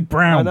 Why is everything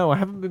brown?" I know, I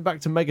haven't been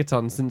back to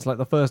Megaton since like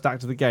the first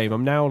act of the game.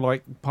 I'm now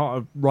like part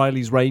of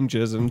Riley's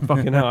Rangers and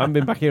fucking hell, I haven't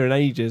been back here in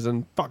ages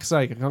and fuck's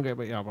sake, I can't get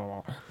back. Yeah,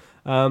 blah,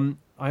 blah.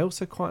 I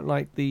also quite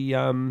like the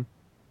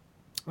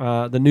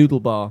noodle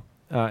bar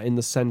in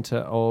the centre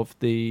of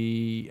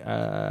the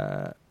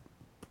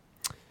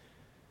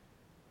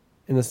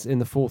in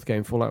the fourth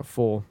game, Fallout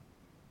 4,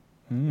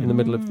 in the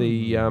middle of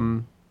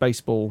the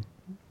baseball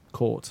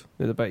court,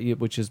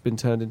 which has been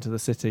turned into the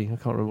city. I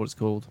can't remember what it's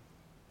called.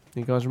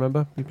 You guys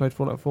remember? You played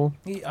Fallout 4?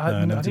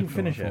 I never didn't did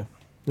finish Fallout it.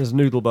 There's a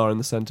noodle bar in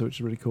the centre, which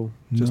is really cool.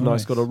 Just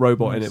nice. Nice. Got a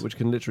robot in Nice. it, which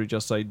can literally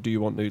just say, "Do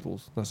you want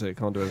noodles?" That's it. It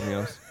can't do anything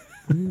else.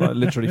 Like,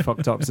 literally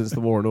fucked up since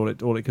the war, and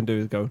all it can do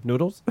is go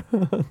noodles.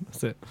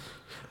 That's it.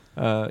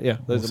 Yeah,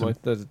 those Awesome.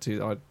 are the two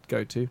that I'd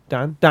go to.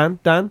 Dan.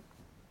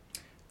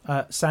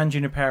 San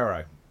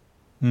Junipero.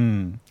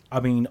 Hmm. I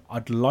mean,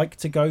 I'd like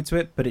to go to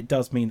it, but it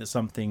does mean that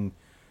something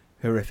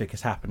horrific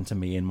has happened to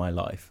me in my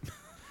life.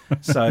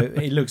 So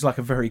it looks like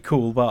a very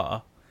cool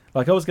bar.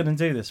 Like, I was going to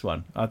do this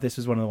one. This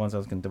was one of the ones I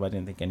was going to do. I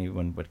didn't think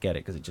anyone would get it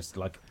because it just,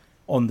 like,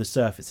 on the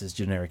surface is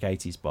generic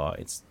 80s bar.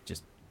 It's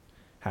just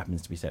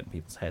happens to be set in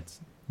people's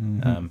heads.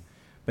 Mhm.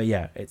 But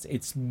yeah,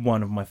 it's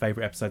one of my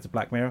favourite episodes of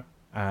Black Mirror.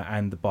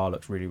 And the bar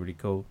looks really, really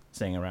cool.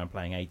 Sitting around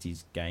playing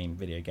 80s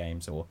video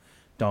games or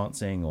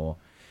dancing or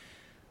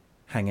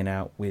hanging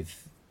out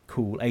with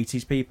cool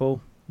 80s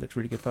people. Looks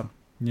really good fun.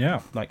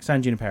 Yeah. Like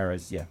San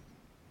Junipero's, yeah.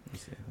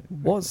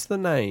 What's the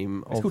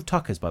name It's of? called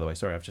Tucker's, by the way.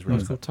 Sorry, I've just Oh,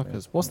 it's realised. called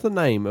Tucker's. What's the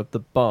name of the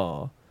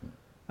bar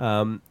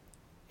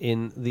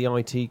in the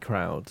IT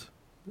crowd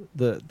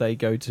that they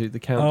go to? The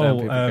countdown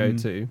people go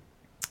to.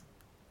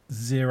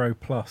 0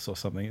 plus or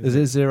something. Is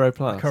it 0 I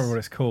plus? can't remember what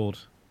it's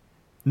called.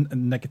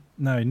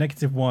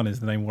 -1 is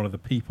the name of one of the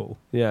people.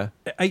 Yeah,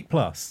 8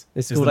 plus.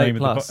 It's is called the 8 name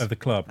plus. of the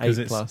club 8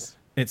 it's plus.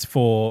 it's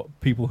for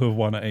people who have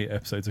won at 8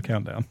 episodes of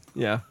Countdown.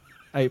 Yeah,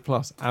 8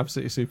 plus.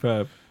 Absolutely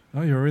superb.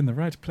 Oh, you're in the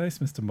right place,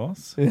 Mr.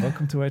 Moss. Yeah.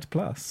 Welcome to 8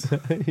 plus.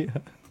 Yeah.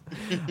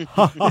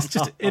 It's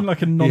just in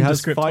like a He has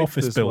nondescript fight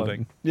office this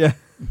building. Yeah.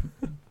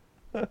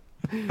 What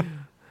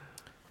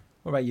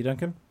about you,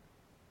 Duncan?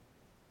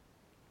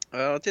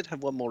 I did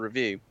have one more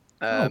review.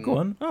 Oh, go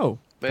on. Oh,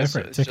 But Go it's, for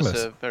it, it's just tickle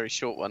us. a very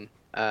short one.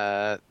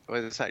 Well,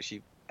 it's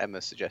actually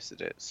Emma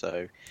suggested it,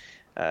 so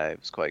it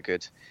was quite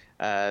good.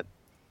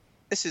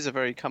 This is a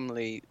very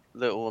comely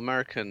little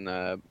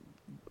American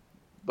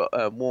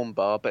warm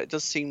bar, but it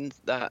does seem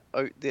that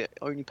the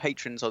only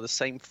patrons are the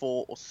same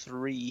 4 or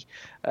 3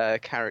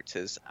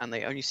 characters, and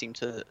they only seem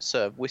to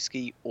serve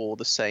whiskey or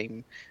the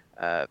same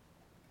kind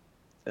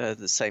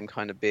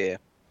of beer.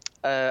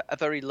 A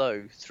very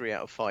low 3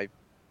 out of 5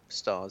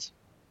 stars.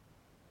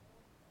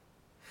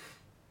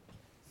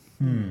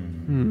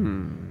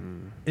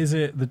 Is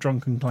it the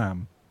Drunken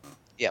Clam?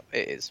 Yep,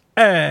 it is.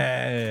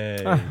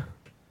 Hey!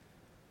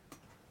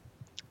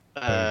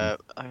 I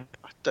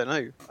don't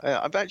know.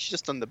 I've actually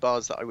just done the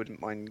bars that I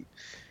wouldn't mind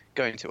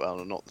going to,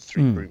 or not the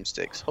 3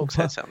 broomsticks.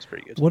 Hogshead sounds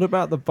pretty good. What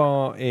about the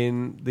bar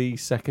in the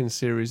second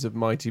series of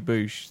Mighty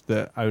Boosh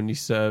that only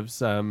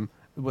serves,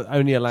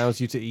 only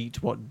allows you to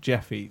eat what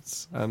Jeff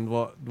eats and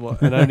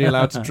and only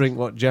allowed to drink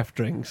what Jeff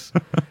drinks?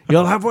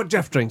 You'll have what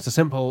Jeff drinks, a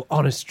simple,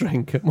 honest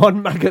drink.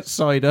 1 maggot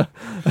cider,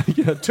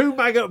 2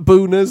 maggot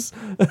booners.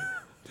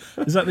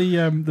 Is that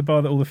the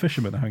bar that all the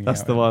fishermen are hanging out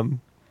That's the in?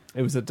 one.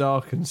 It was a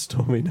dark and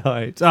stormy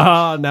night.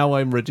 Ah, now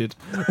I'm rigid.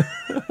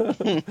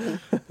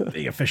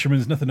 Being a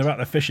fisherman's nothing about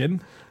the fishing.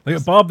 Look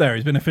at Bob there.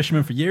 He's been a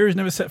fisherman for years,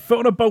 never set foot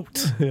on a boat.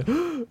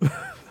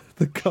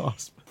 The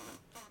gasp.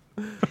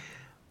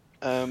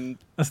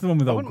 That's the one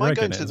with I old wouldn't mind Greg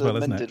in going it to as the well,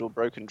 isn't Mended it? or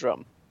Broken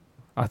Drum.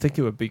 I think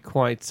it would be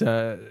quite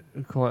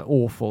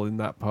awful in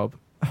that pub.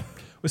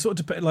 We're sort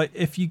of like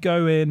if you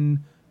go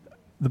in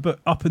the book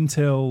up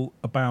until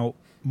about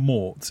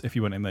Mort, if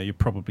you went in there, you'd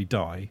probably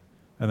die,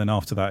 and then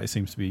after that, it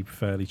seems to be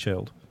fairly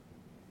chilled.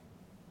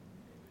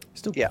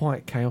 Still Yeah.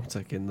 quite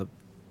chaotic in the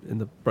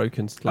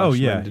broken / Oh,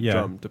 yeah, Mended yeah,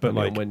 drum, but depending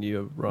like on when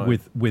you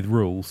arrive. with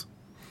rules.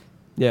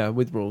 Yeah,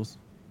 with rules.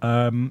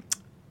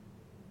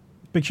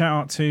 Big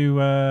shout out to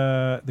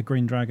the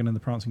Green Dragon and the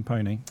Prancing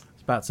Pony. I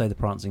was about to say the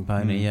Prancing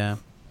Pony, yeah.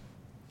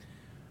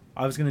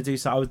 I was going to do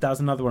so. That was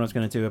another one I was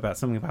going to do about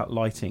something about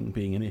lighting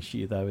being an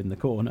issue, though, in the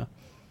corner.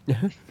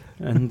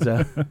 And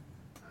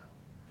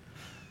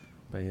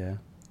but yeah,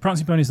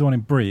 Prancing Pony's the one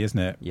in Bree, isn't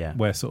it? Yeah.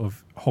 Where sort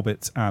of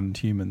hobbits and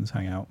humans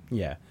hang out.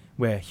 yeah,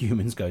 where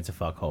humans go to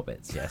fuck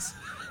hobbits. Yes,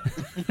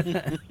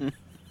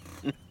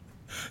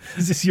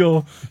 Is this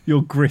your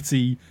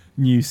gritty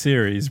new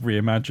series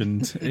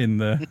reimagined in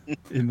the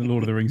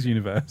Lord of the Rings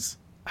universe?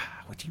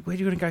 where do you want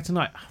to go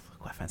tonight? Oh,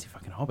 quite fancy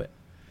fucking hobbit.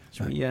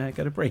 Should we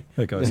go to Bree?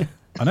 There goes.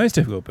 I know it's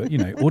difficult, but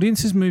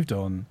audiences moved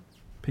on.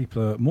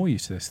 People are more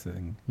used to this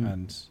thing,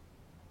 and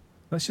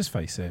let's just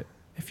face it: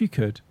 if you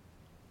could,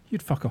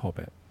 you'd fuck a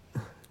hobbit.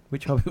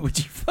 Which hobbit would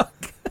you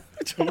fuck?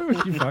 Which hobbit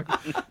would you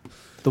fuck?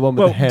 The one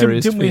with the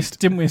hairiest feet.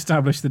 didn't we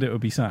establish that it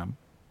would be Sam?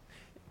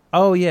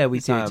 Oh yeah, we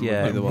Sam did. would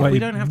Yeah, be the one. Way, we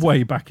don't have to.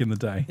 way back in the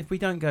day. If we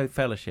don't go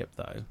Fellowship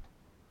though,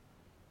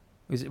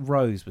 was it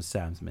Rose was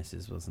Sam's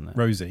missus, wasn't it?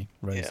 Rosie.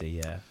 Rosie,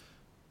 yeah.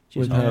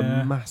 With Just-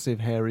 her massive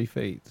hairy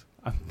feet.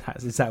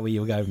 is that where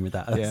you were going with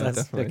that? Yeah,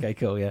 definitely. Okay,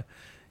 cool. Yeah.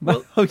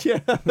 Oh, yeah.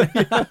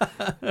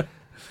 I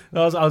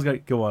was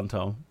going. Go on,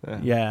 Tom.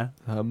 Yeah.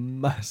 Her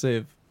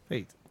massive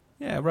feet.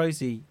 Yeah,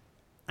 Rosie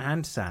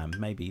and Sam.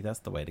 Maybe that's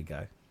the way to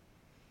go.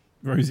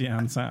 Rosie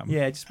and Sam.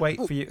 Yeah, just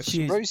wait for you.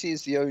 Rosie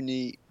is the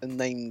only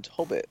named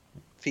hobbit,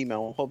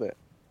 female hobbit,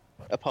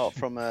 apart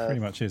from Pretty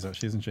much is,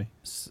 actually, isn't she?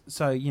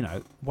 So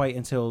wait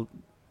until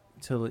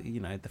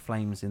the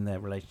flames in their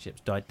relationships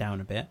died down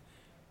a bit.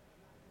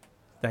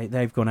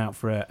 They've gone out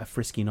for a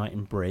frisky night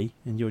in Bree,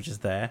 and you're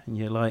just there, and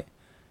you're like,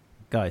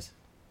 guys,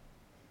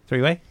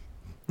 three-way.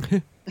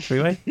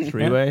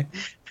 Three-way.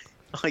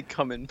 I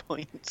come in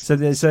points. So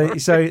they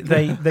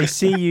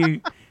see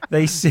you.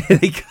 They see.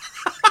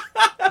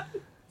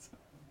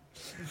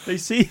 They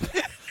see.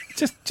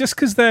 Just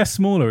because they're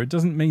smaller, it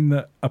doesn't mean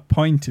that a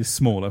pint is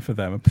smaller for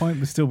them. A pint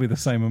would still be the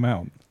same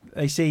amount.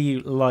 They see you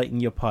lighting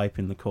your pipe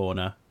in the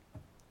corner,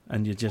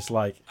 and you're just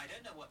like, I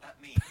don't know what that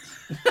means.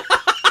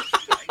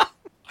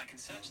 I can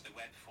search the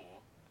web for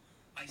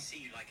I see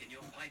you like in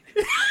your pipe in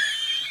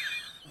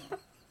the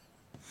corner.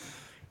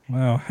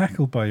 Wow,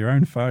 heckled by your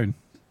own phone.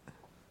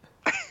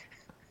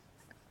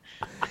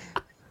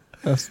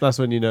 That's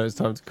when you know it's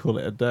time to call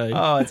it a day.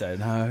 oh, I don't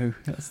know.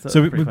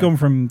 So we've gone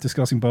from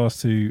discussing bars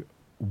to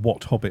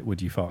what hobbit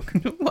would you fuck?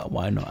 Well,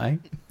 why not? Eh?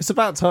 It's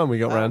about time we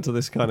got round to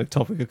this kind of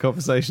topic of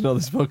conversation on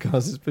this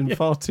podcast. It's been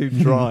far too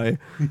dry.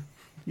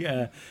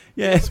 Yeah.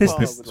 That's what I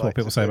That's would what like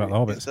people to say do.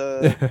 about the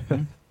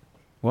It's,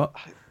 What?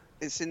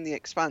 it's in the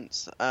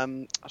Expanse. I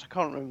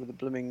can't remember the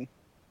blooming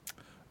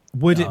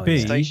Would Oh, it be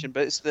yeah. station,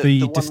 but it's the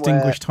the one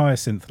Distinguished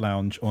Hyacinth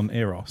Lounge on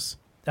Eros?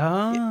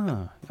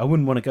 Ah, I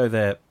wouldn't want to go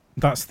there.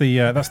 That's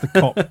the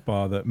cop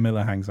bar that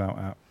Miller hangs out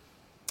at.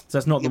 So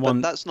that's not Where, the yeah, one.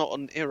 but that's not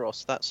on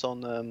Eros. That's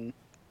on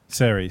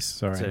Ceres,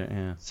 sorry. So,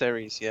 yeah.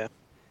 Ceres. Yeah.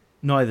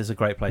 Neither's a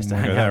great place to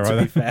Wouldn't hang go out.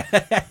 there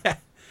To be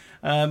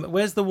fair.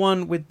 Where's the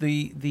one with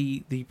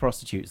the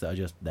prostitutes that are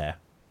just there,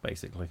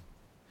 basically?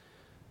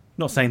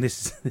 Not saying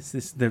this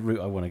is the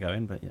route I want to go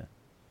in, but yeah.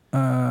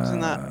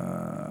 Isn't that?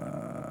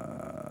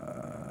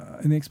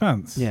 In the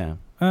Expanse? Yeah.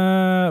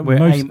 Where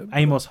Where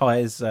Amos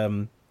hires.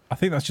 I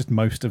think that's just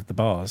most of the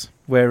bars.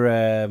 Where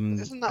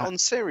Isn't that on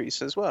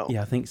Ceres as well?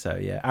 yeah, I think so.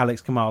 Yeah,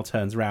 Alex Kamal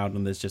turns around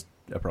and there's just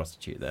a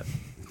prostitute there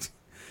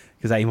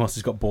because Amos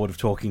has got bored of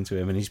talking to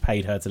him and he's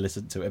paid her to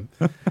listen to him.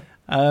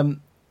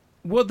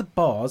 What are the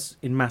bars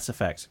in Mass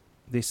Effect?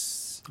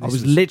 This I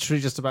was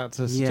literally just about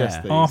to Yeah.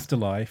 suggest these.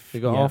 Afterlife.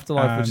 You got Yeah.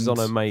 Afterlife, which is on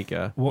And-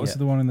 Omega. What was Yeah.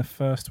 the one in the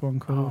first one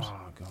called?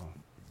 Oh god.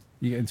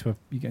 You get into a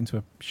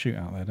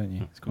shootout there, don't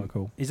you? It's quite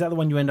cool. Is that the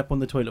one you end up on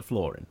the toilet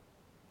floor in?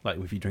 Like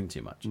if you drink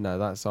too much? No,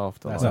 that's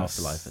Afterlife. That's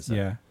Afterlife, is it?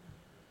 Yeah.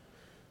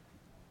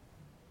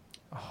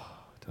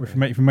 Or if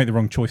you make the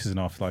wrong choices in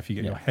Afterlife, you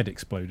get Yeah. your head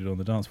exploded on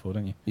the dance floor,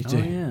 don't you? You do.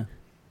 Oh yeah.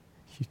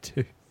 You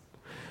do.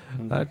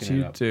 I'm That looking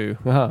you it up. do.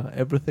 Ah,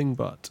 everything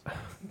but.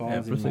 Bars in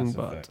Everything Mass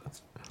but.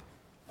 Effect.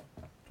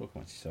 Talk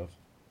amongst yourselves.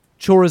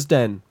 Chora's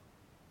Den.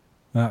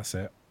 That's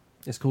it.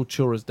 It's called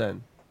Chora's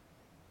Den.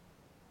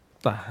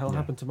 The hell Yeah.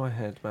 happened to my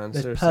head, man?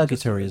 There's Seriously,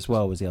 Purgatory just- as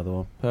well was the other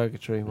one.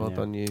 Purgatory, well Yeah.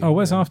 done you. Oh,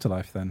 where's Yeah.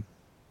 Afterlife then?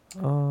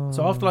 Oh.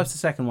 So Afterlife's the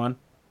second one.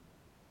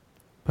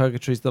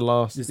 Purgatory's the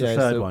last. It's the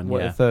third one,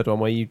 yeah. The third one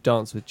where you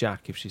dance with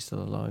Jack if she's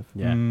still alive.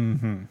 Yeah.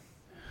 hmm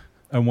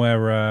And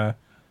where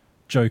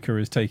Joker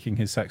is taking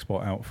his sex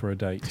bot out for a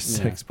date.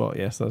 Sex bot,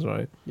 yes, that's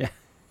right. Yeah.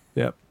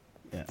 Yep.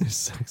 Yeah. This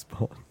sex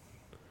bot.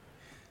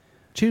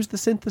 Choose the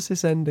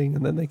synthesis ending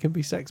and then they can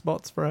be sex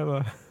bots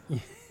forever.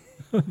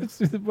 One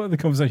of the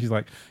conversations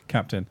like,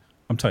 Captain,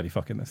 I'm totally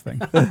fucking this thing.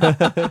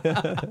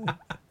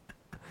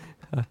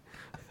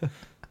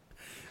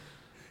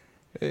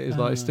 It is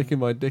like sticking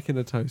my dick in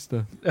a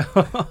toaster.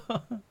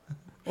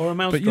 Or a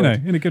mouse. But, you know,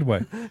 in a good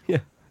way.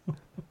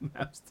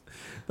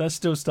 That's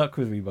still stuck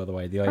with me, by the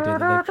way. The idea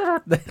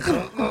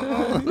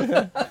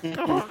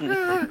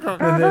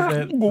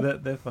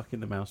that they're fucking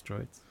the mouse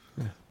droids.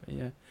 But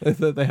yeah.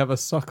 That they have a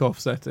suck off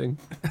setting.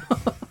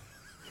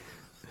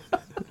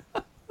 I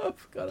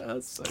forgot it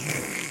was so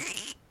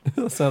good.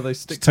 That's how they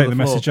stick Just to take the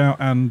floor. message out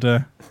and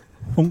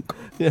thunk.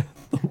 Yeah.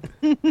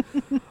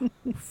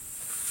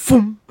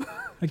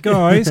 Hey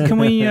guys, can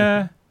we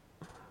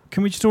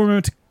just all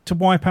remember to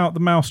wipe out the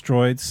mouse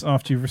droids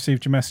after you've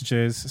received your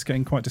messages? It's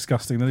getting quite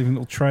disgusting. They're leaving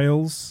little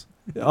trails.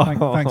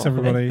 Thanks,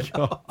 everybody.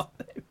 God.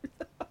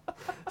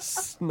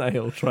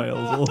 Snail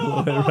trails all the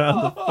way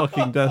around the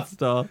fucking Death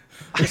Star.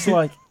 It's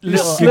like You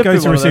little. go to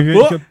one of receive them. it.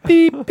 You go,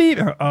 beep beep.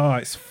 Oh,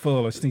 it's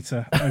full. I just need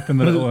to open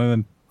the little one and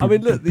then. I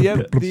mean, look,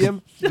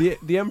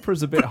 the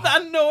Emperor's a bit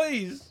That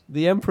noise.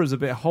 the Emperor's a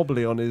bit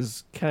hobbly on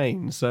his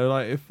cane. So,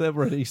 like, if there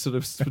were any sort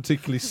of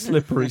particularly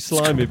slippery,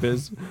 slimy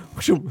bits,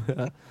 you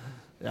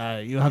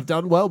have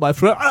done well, my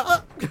friend.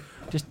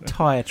 Just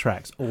tire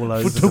tracks all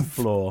over the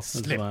floor. as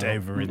Slipped well.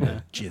 over in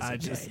the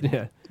jizz.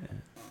 Yeah.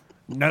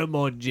 No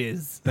more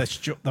jizz.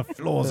 The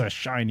floors are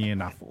shiny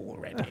enough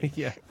already.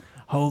 Yeah.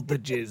 Hold the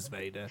jizz,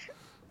 Vader.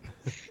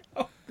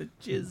 The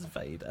Jizz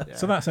Vader. Yeah.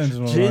 So that sounds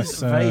on a Jizz nice,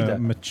 Vader.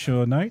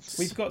 mature notes.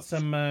 We've got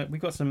some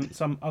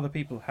other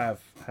people have.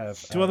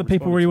 Do other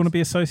people really want to be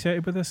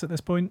associated with us at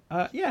this point?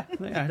 Yeah,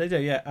 they do.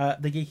 Yeah,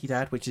 the Geeky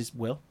Dad, which is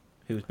Will,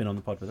 who has been on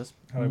the pod with us.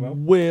 Hello, Will.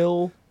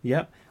 Will.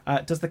 Yep.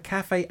 Does the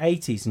Cafe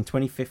 80s in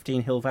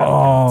 2015 Hill Valley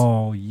count?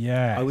 Oh,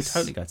 yeah. I would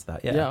totally go to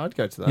that. Yeah. Yeah, I'd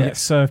go to that. You get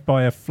served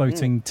by a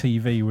floating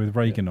TV with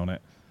Reagan on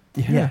it.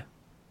 Yeah.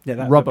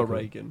 That Rubber would be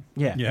cool. Reagan.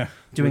 Yeah. Yeah.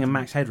 Doing a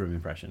Max Headroom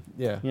impression.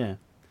 Yeah. Yeah.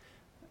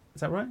 Is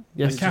that right?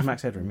 Yes. It's just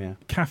Max Headroom. Yeah.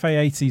 Cafe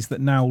 80s that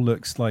now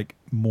looks like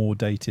more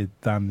dated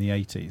than the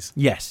 80s.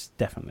 Yes,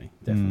 definitely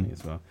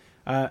as well.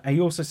 And he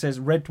also says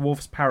Red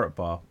Dwarf's Parrot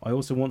Bar. I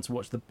also want to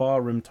watch the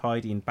barroom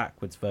tidying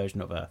backwards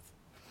version of Earth.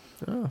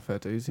 Oh, fair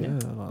dues. Yeah. I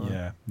like that.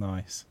 Yeah,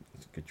 nice.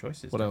 Good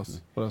choices. What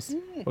else? What else?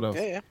 What else?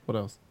 Yeah. What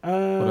else?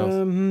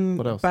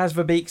 What else? Baz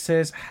Verbeek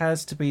says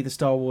has to be the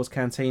Star Wars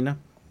Cantina.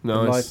 The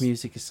Nice. live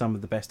music is some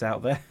of the best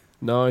out there.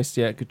 Nice.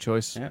 Yeah. Good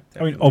choice. Yeah,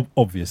 I mean, definitely.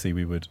 obviously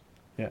we would.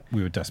 Yeah.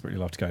 We would desperately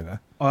love to go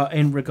there.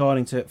 In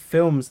regarding to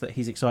films that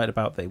he's excited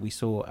about that we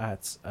saw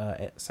at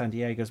San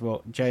Diego as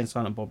well, Jay and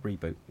Silent Bob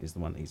reboot is the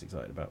one that he's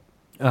excited about.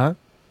 Uh-huh.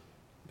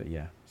 But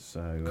yeah,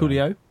 so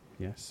Coolio.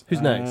 yes.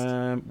 Who's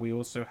next? We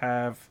also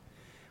have,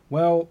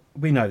 well,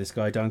 we know this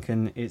guy,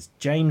 Duncan. It's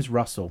James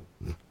Russell.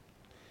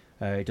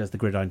 He does the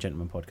Gridiron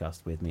Gentleman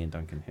podcast with me and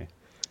Duncan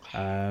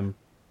here.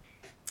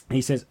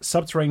 He says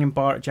subterranean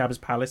bar at Jabba's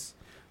Palace,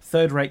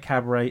 third-rate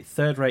cabaret,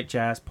 third-rate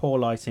jazz, poor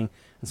lighting,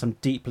 and some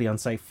deeply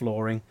unsafe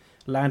flooring.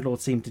 Landlord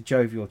seemed a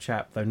jovial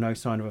chap, though no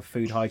sign of a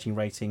food hygiene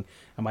rating,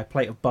 and my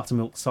plate of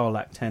buttermilk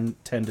sarlacc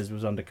tenders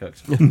was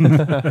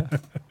undercooked.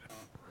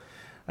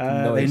 They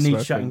Nice need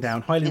reference. shutting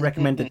down. Highly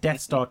recommend the Death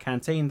Star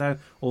canteen, though,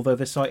 although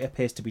the site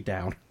appears to be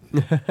down.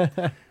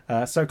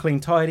 So clean,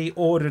 tidy,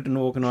 ordered and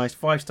organised,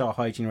 5-star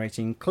hygiene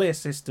rating, clear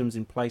systems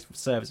in place for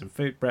service and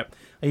food prep.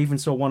 I even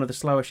saw one of the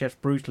slower chefs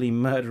brutally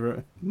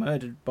murdered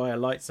by a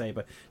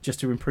lightsaber just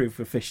to improve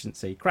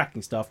efficiency.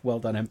 Cracking stuff. Well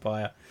done,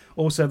 Empire.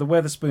 Also, the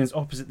Weatherspoons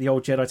opposite the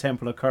old Jedi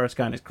Temple of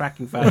Coruscant is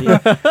cracking value,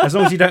 as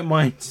long as you don't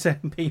mind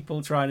some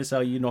people trying to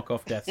sell you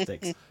knockoff death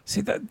sticks.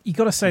 See, that you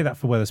got to say that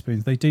for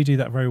Weatherspoons. They do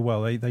that very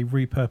well. They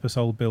repurpose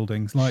old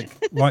buildings like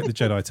the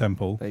Jedi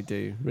Temple They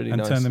do really and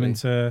nicely. turn them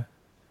into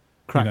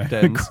crack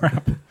dens.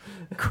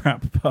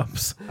 crap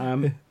pubs.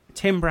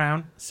 Tim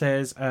Brown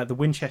says the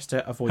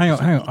Winchester avoids... Hang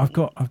on. I've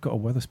got a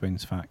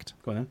Weatherspoons fact.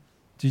 Go on then.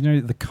 Do you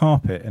know that the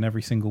carpet in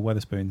every single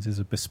Weatherspoons is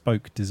a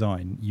bespoke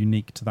design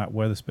unique to that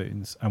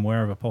Weatherspoons and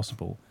wherever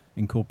possible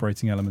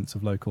incorporating elements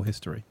of local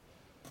history?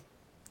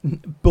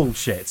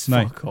 Bullshit.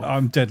 No, Fuck off.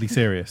 I'm deadly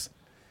serious.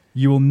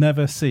 You will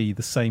never see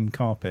the same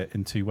carpet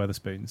in two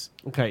Weatherspoons.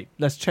 Okay,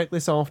 let's check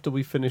this after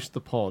we finish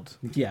the pod.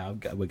 Yeah,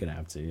 we're going to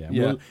have to, yeah.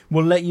 Yeah.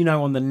 We'll let you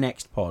know on the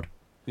next pod.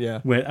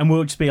 Yeah. And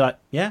we'll just be like,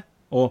 yeah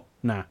or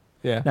nah.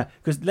 Yeah. No,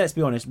 because let's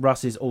be honest,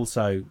 Russ is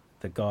also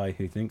the guy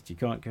who thinks you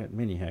can't get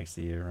mini hacks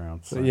the year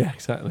round. So, Yeah,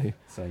 exactly.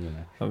 So, you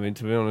know. I mean,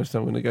 to be honest,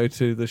 I'm going to go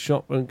to the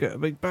shop and get a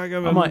big bag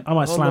of them. I might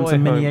on slam the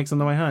some way mini home. eggs on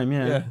the way home,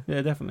 yeah. Yeah.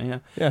 Yeah, definitely, yeah.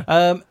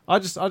 Yeah. I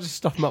just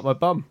stuff them up my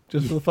bum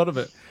just for the fun of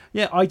it.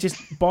 Yeah, I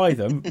just buy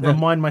them,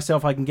 remind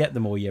myself I can get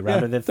them all year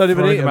round, Yeah, and then don't throw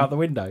even eat them them. out the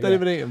window. Don't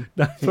even eat them.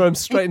 Throw them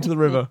straight into the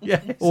river. Yeah,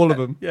 All of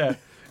them. Yeah.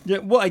 Yeah.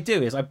 What I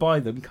do is I buy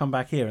them, come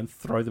back here, and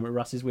throw them at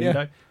Russ's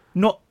window.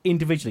 Not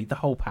individually, the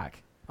whole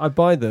pack. I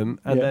buy them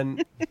and Yeah.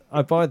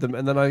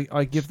 then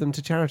I give them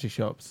to charity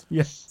shops.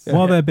 Yes.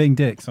 While they're being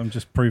dicks, I'm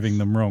just proving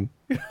them wrong.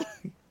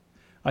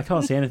 I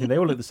can't see anything. They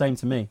all look the same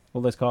to me.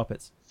 All those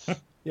carpets.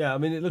 Yeah, I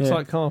mean, it looks Yeah.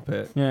 like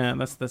carpet. Yeah,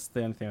 that's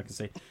the only thing I can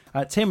see.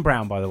 Tim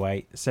Brown, by the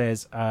way,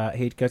 says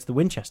he'd go to the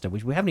Winchester,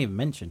 which we haven't even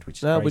mentioned, which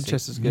is No, crazy.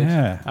 Winchester's good.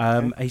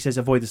 Yeah. He says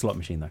avoid the slot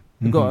machine though.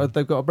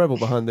 They've got a Breville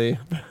behind the.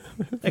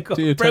 They've got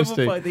Do you Breville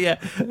toasty? by the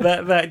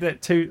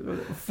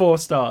that 4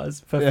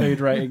 stars for Yeah. food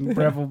rating.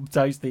 Breville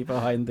toasty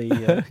behind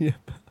the. Yeah.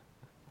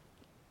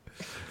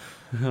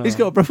 He's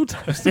got a Breville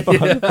toaster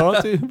behind the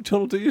bar.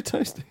 John will do your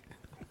toasting.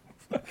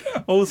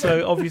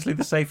 Also, obviously,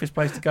 the safest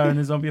place to go in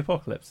a zombie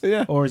apocalypse.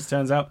 Yeah. Or as it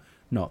turns out,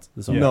 not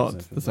the zombie Not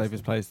apocalypse. the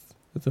safest place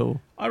at all.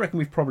 I reckon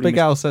we've probably Big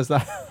missed- Al says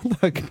that.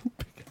 Like,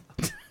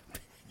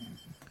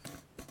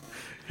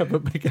 yeah,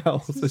 but Big Al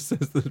also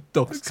says the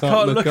dogs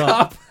can't look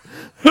up.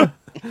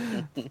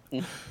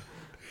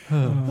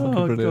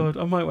 Oh Brilliant. god,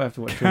 I might have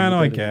to watch. Can I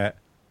Armageddon. get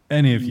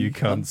any of you You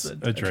cunts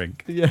cunts a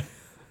drink? Yeah.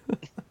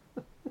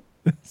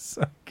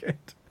 So good.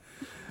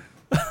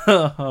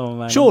 Oh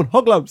man, Sean,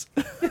 hog lumps.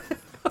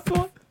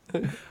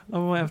 I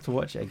might have to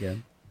watch it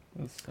again.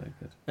 That's so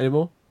good. Any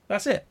more?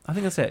 That's it. I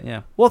think that's it.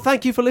 Yeah. Well,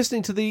 thank you for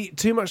listening to the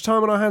Too Much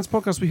Time on Our Hands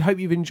podcast. We hope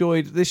you've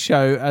enjoyed this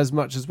show as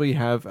much as we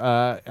have.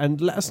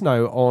 And let us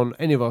know on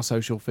any of our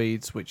social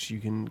feeds, which you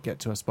can get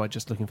to us by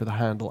just looking for the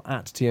handle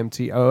at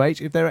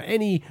TMTOH. If there are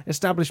any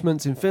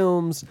establishments in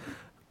films,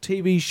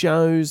 TV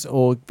shows,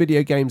 or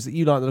video games that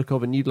you like the look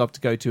of and you'd love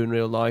to go to in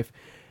real life.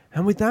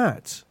 And with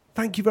that,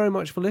 thank you very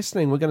much for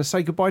listening. We're going to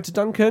say goodbye to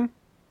Duncan.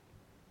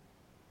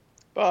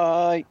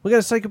 Bye. We're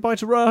going to say goodbye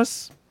to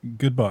Russ.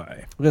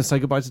 Goodbye. We're going to say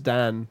goodbye to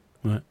Dan.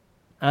 Right.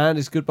 And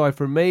it's goodbye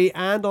from me.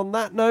 And on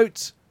that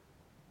note,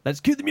 let's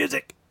cue the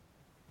music.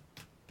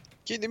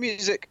 Cue the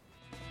music.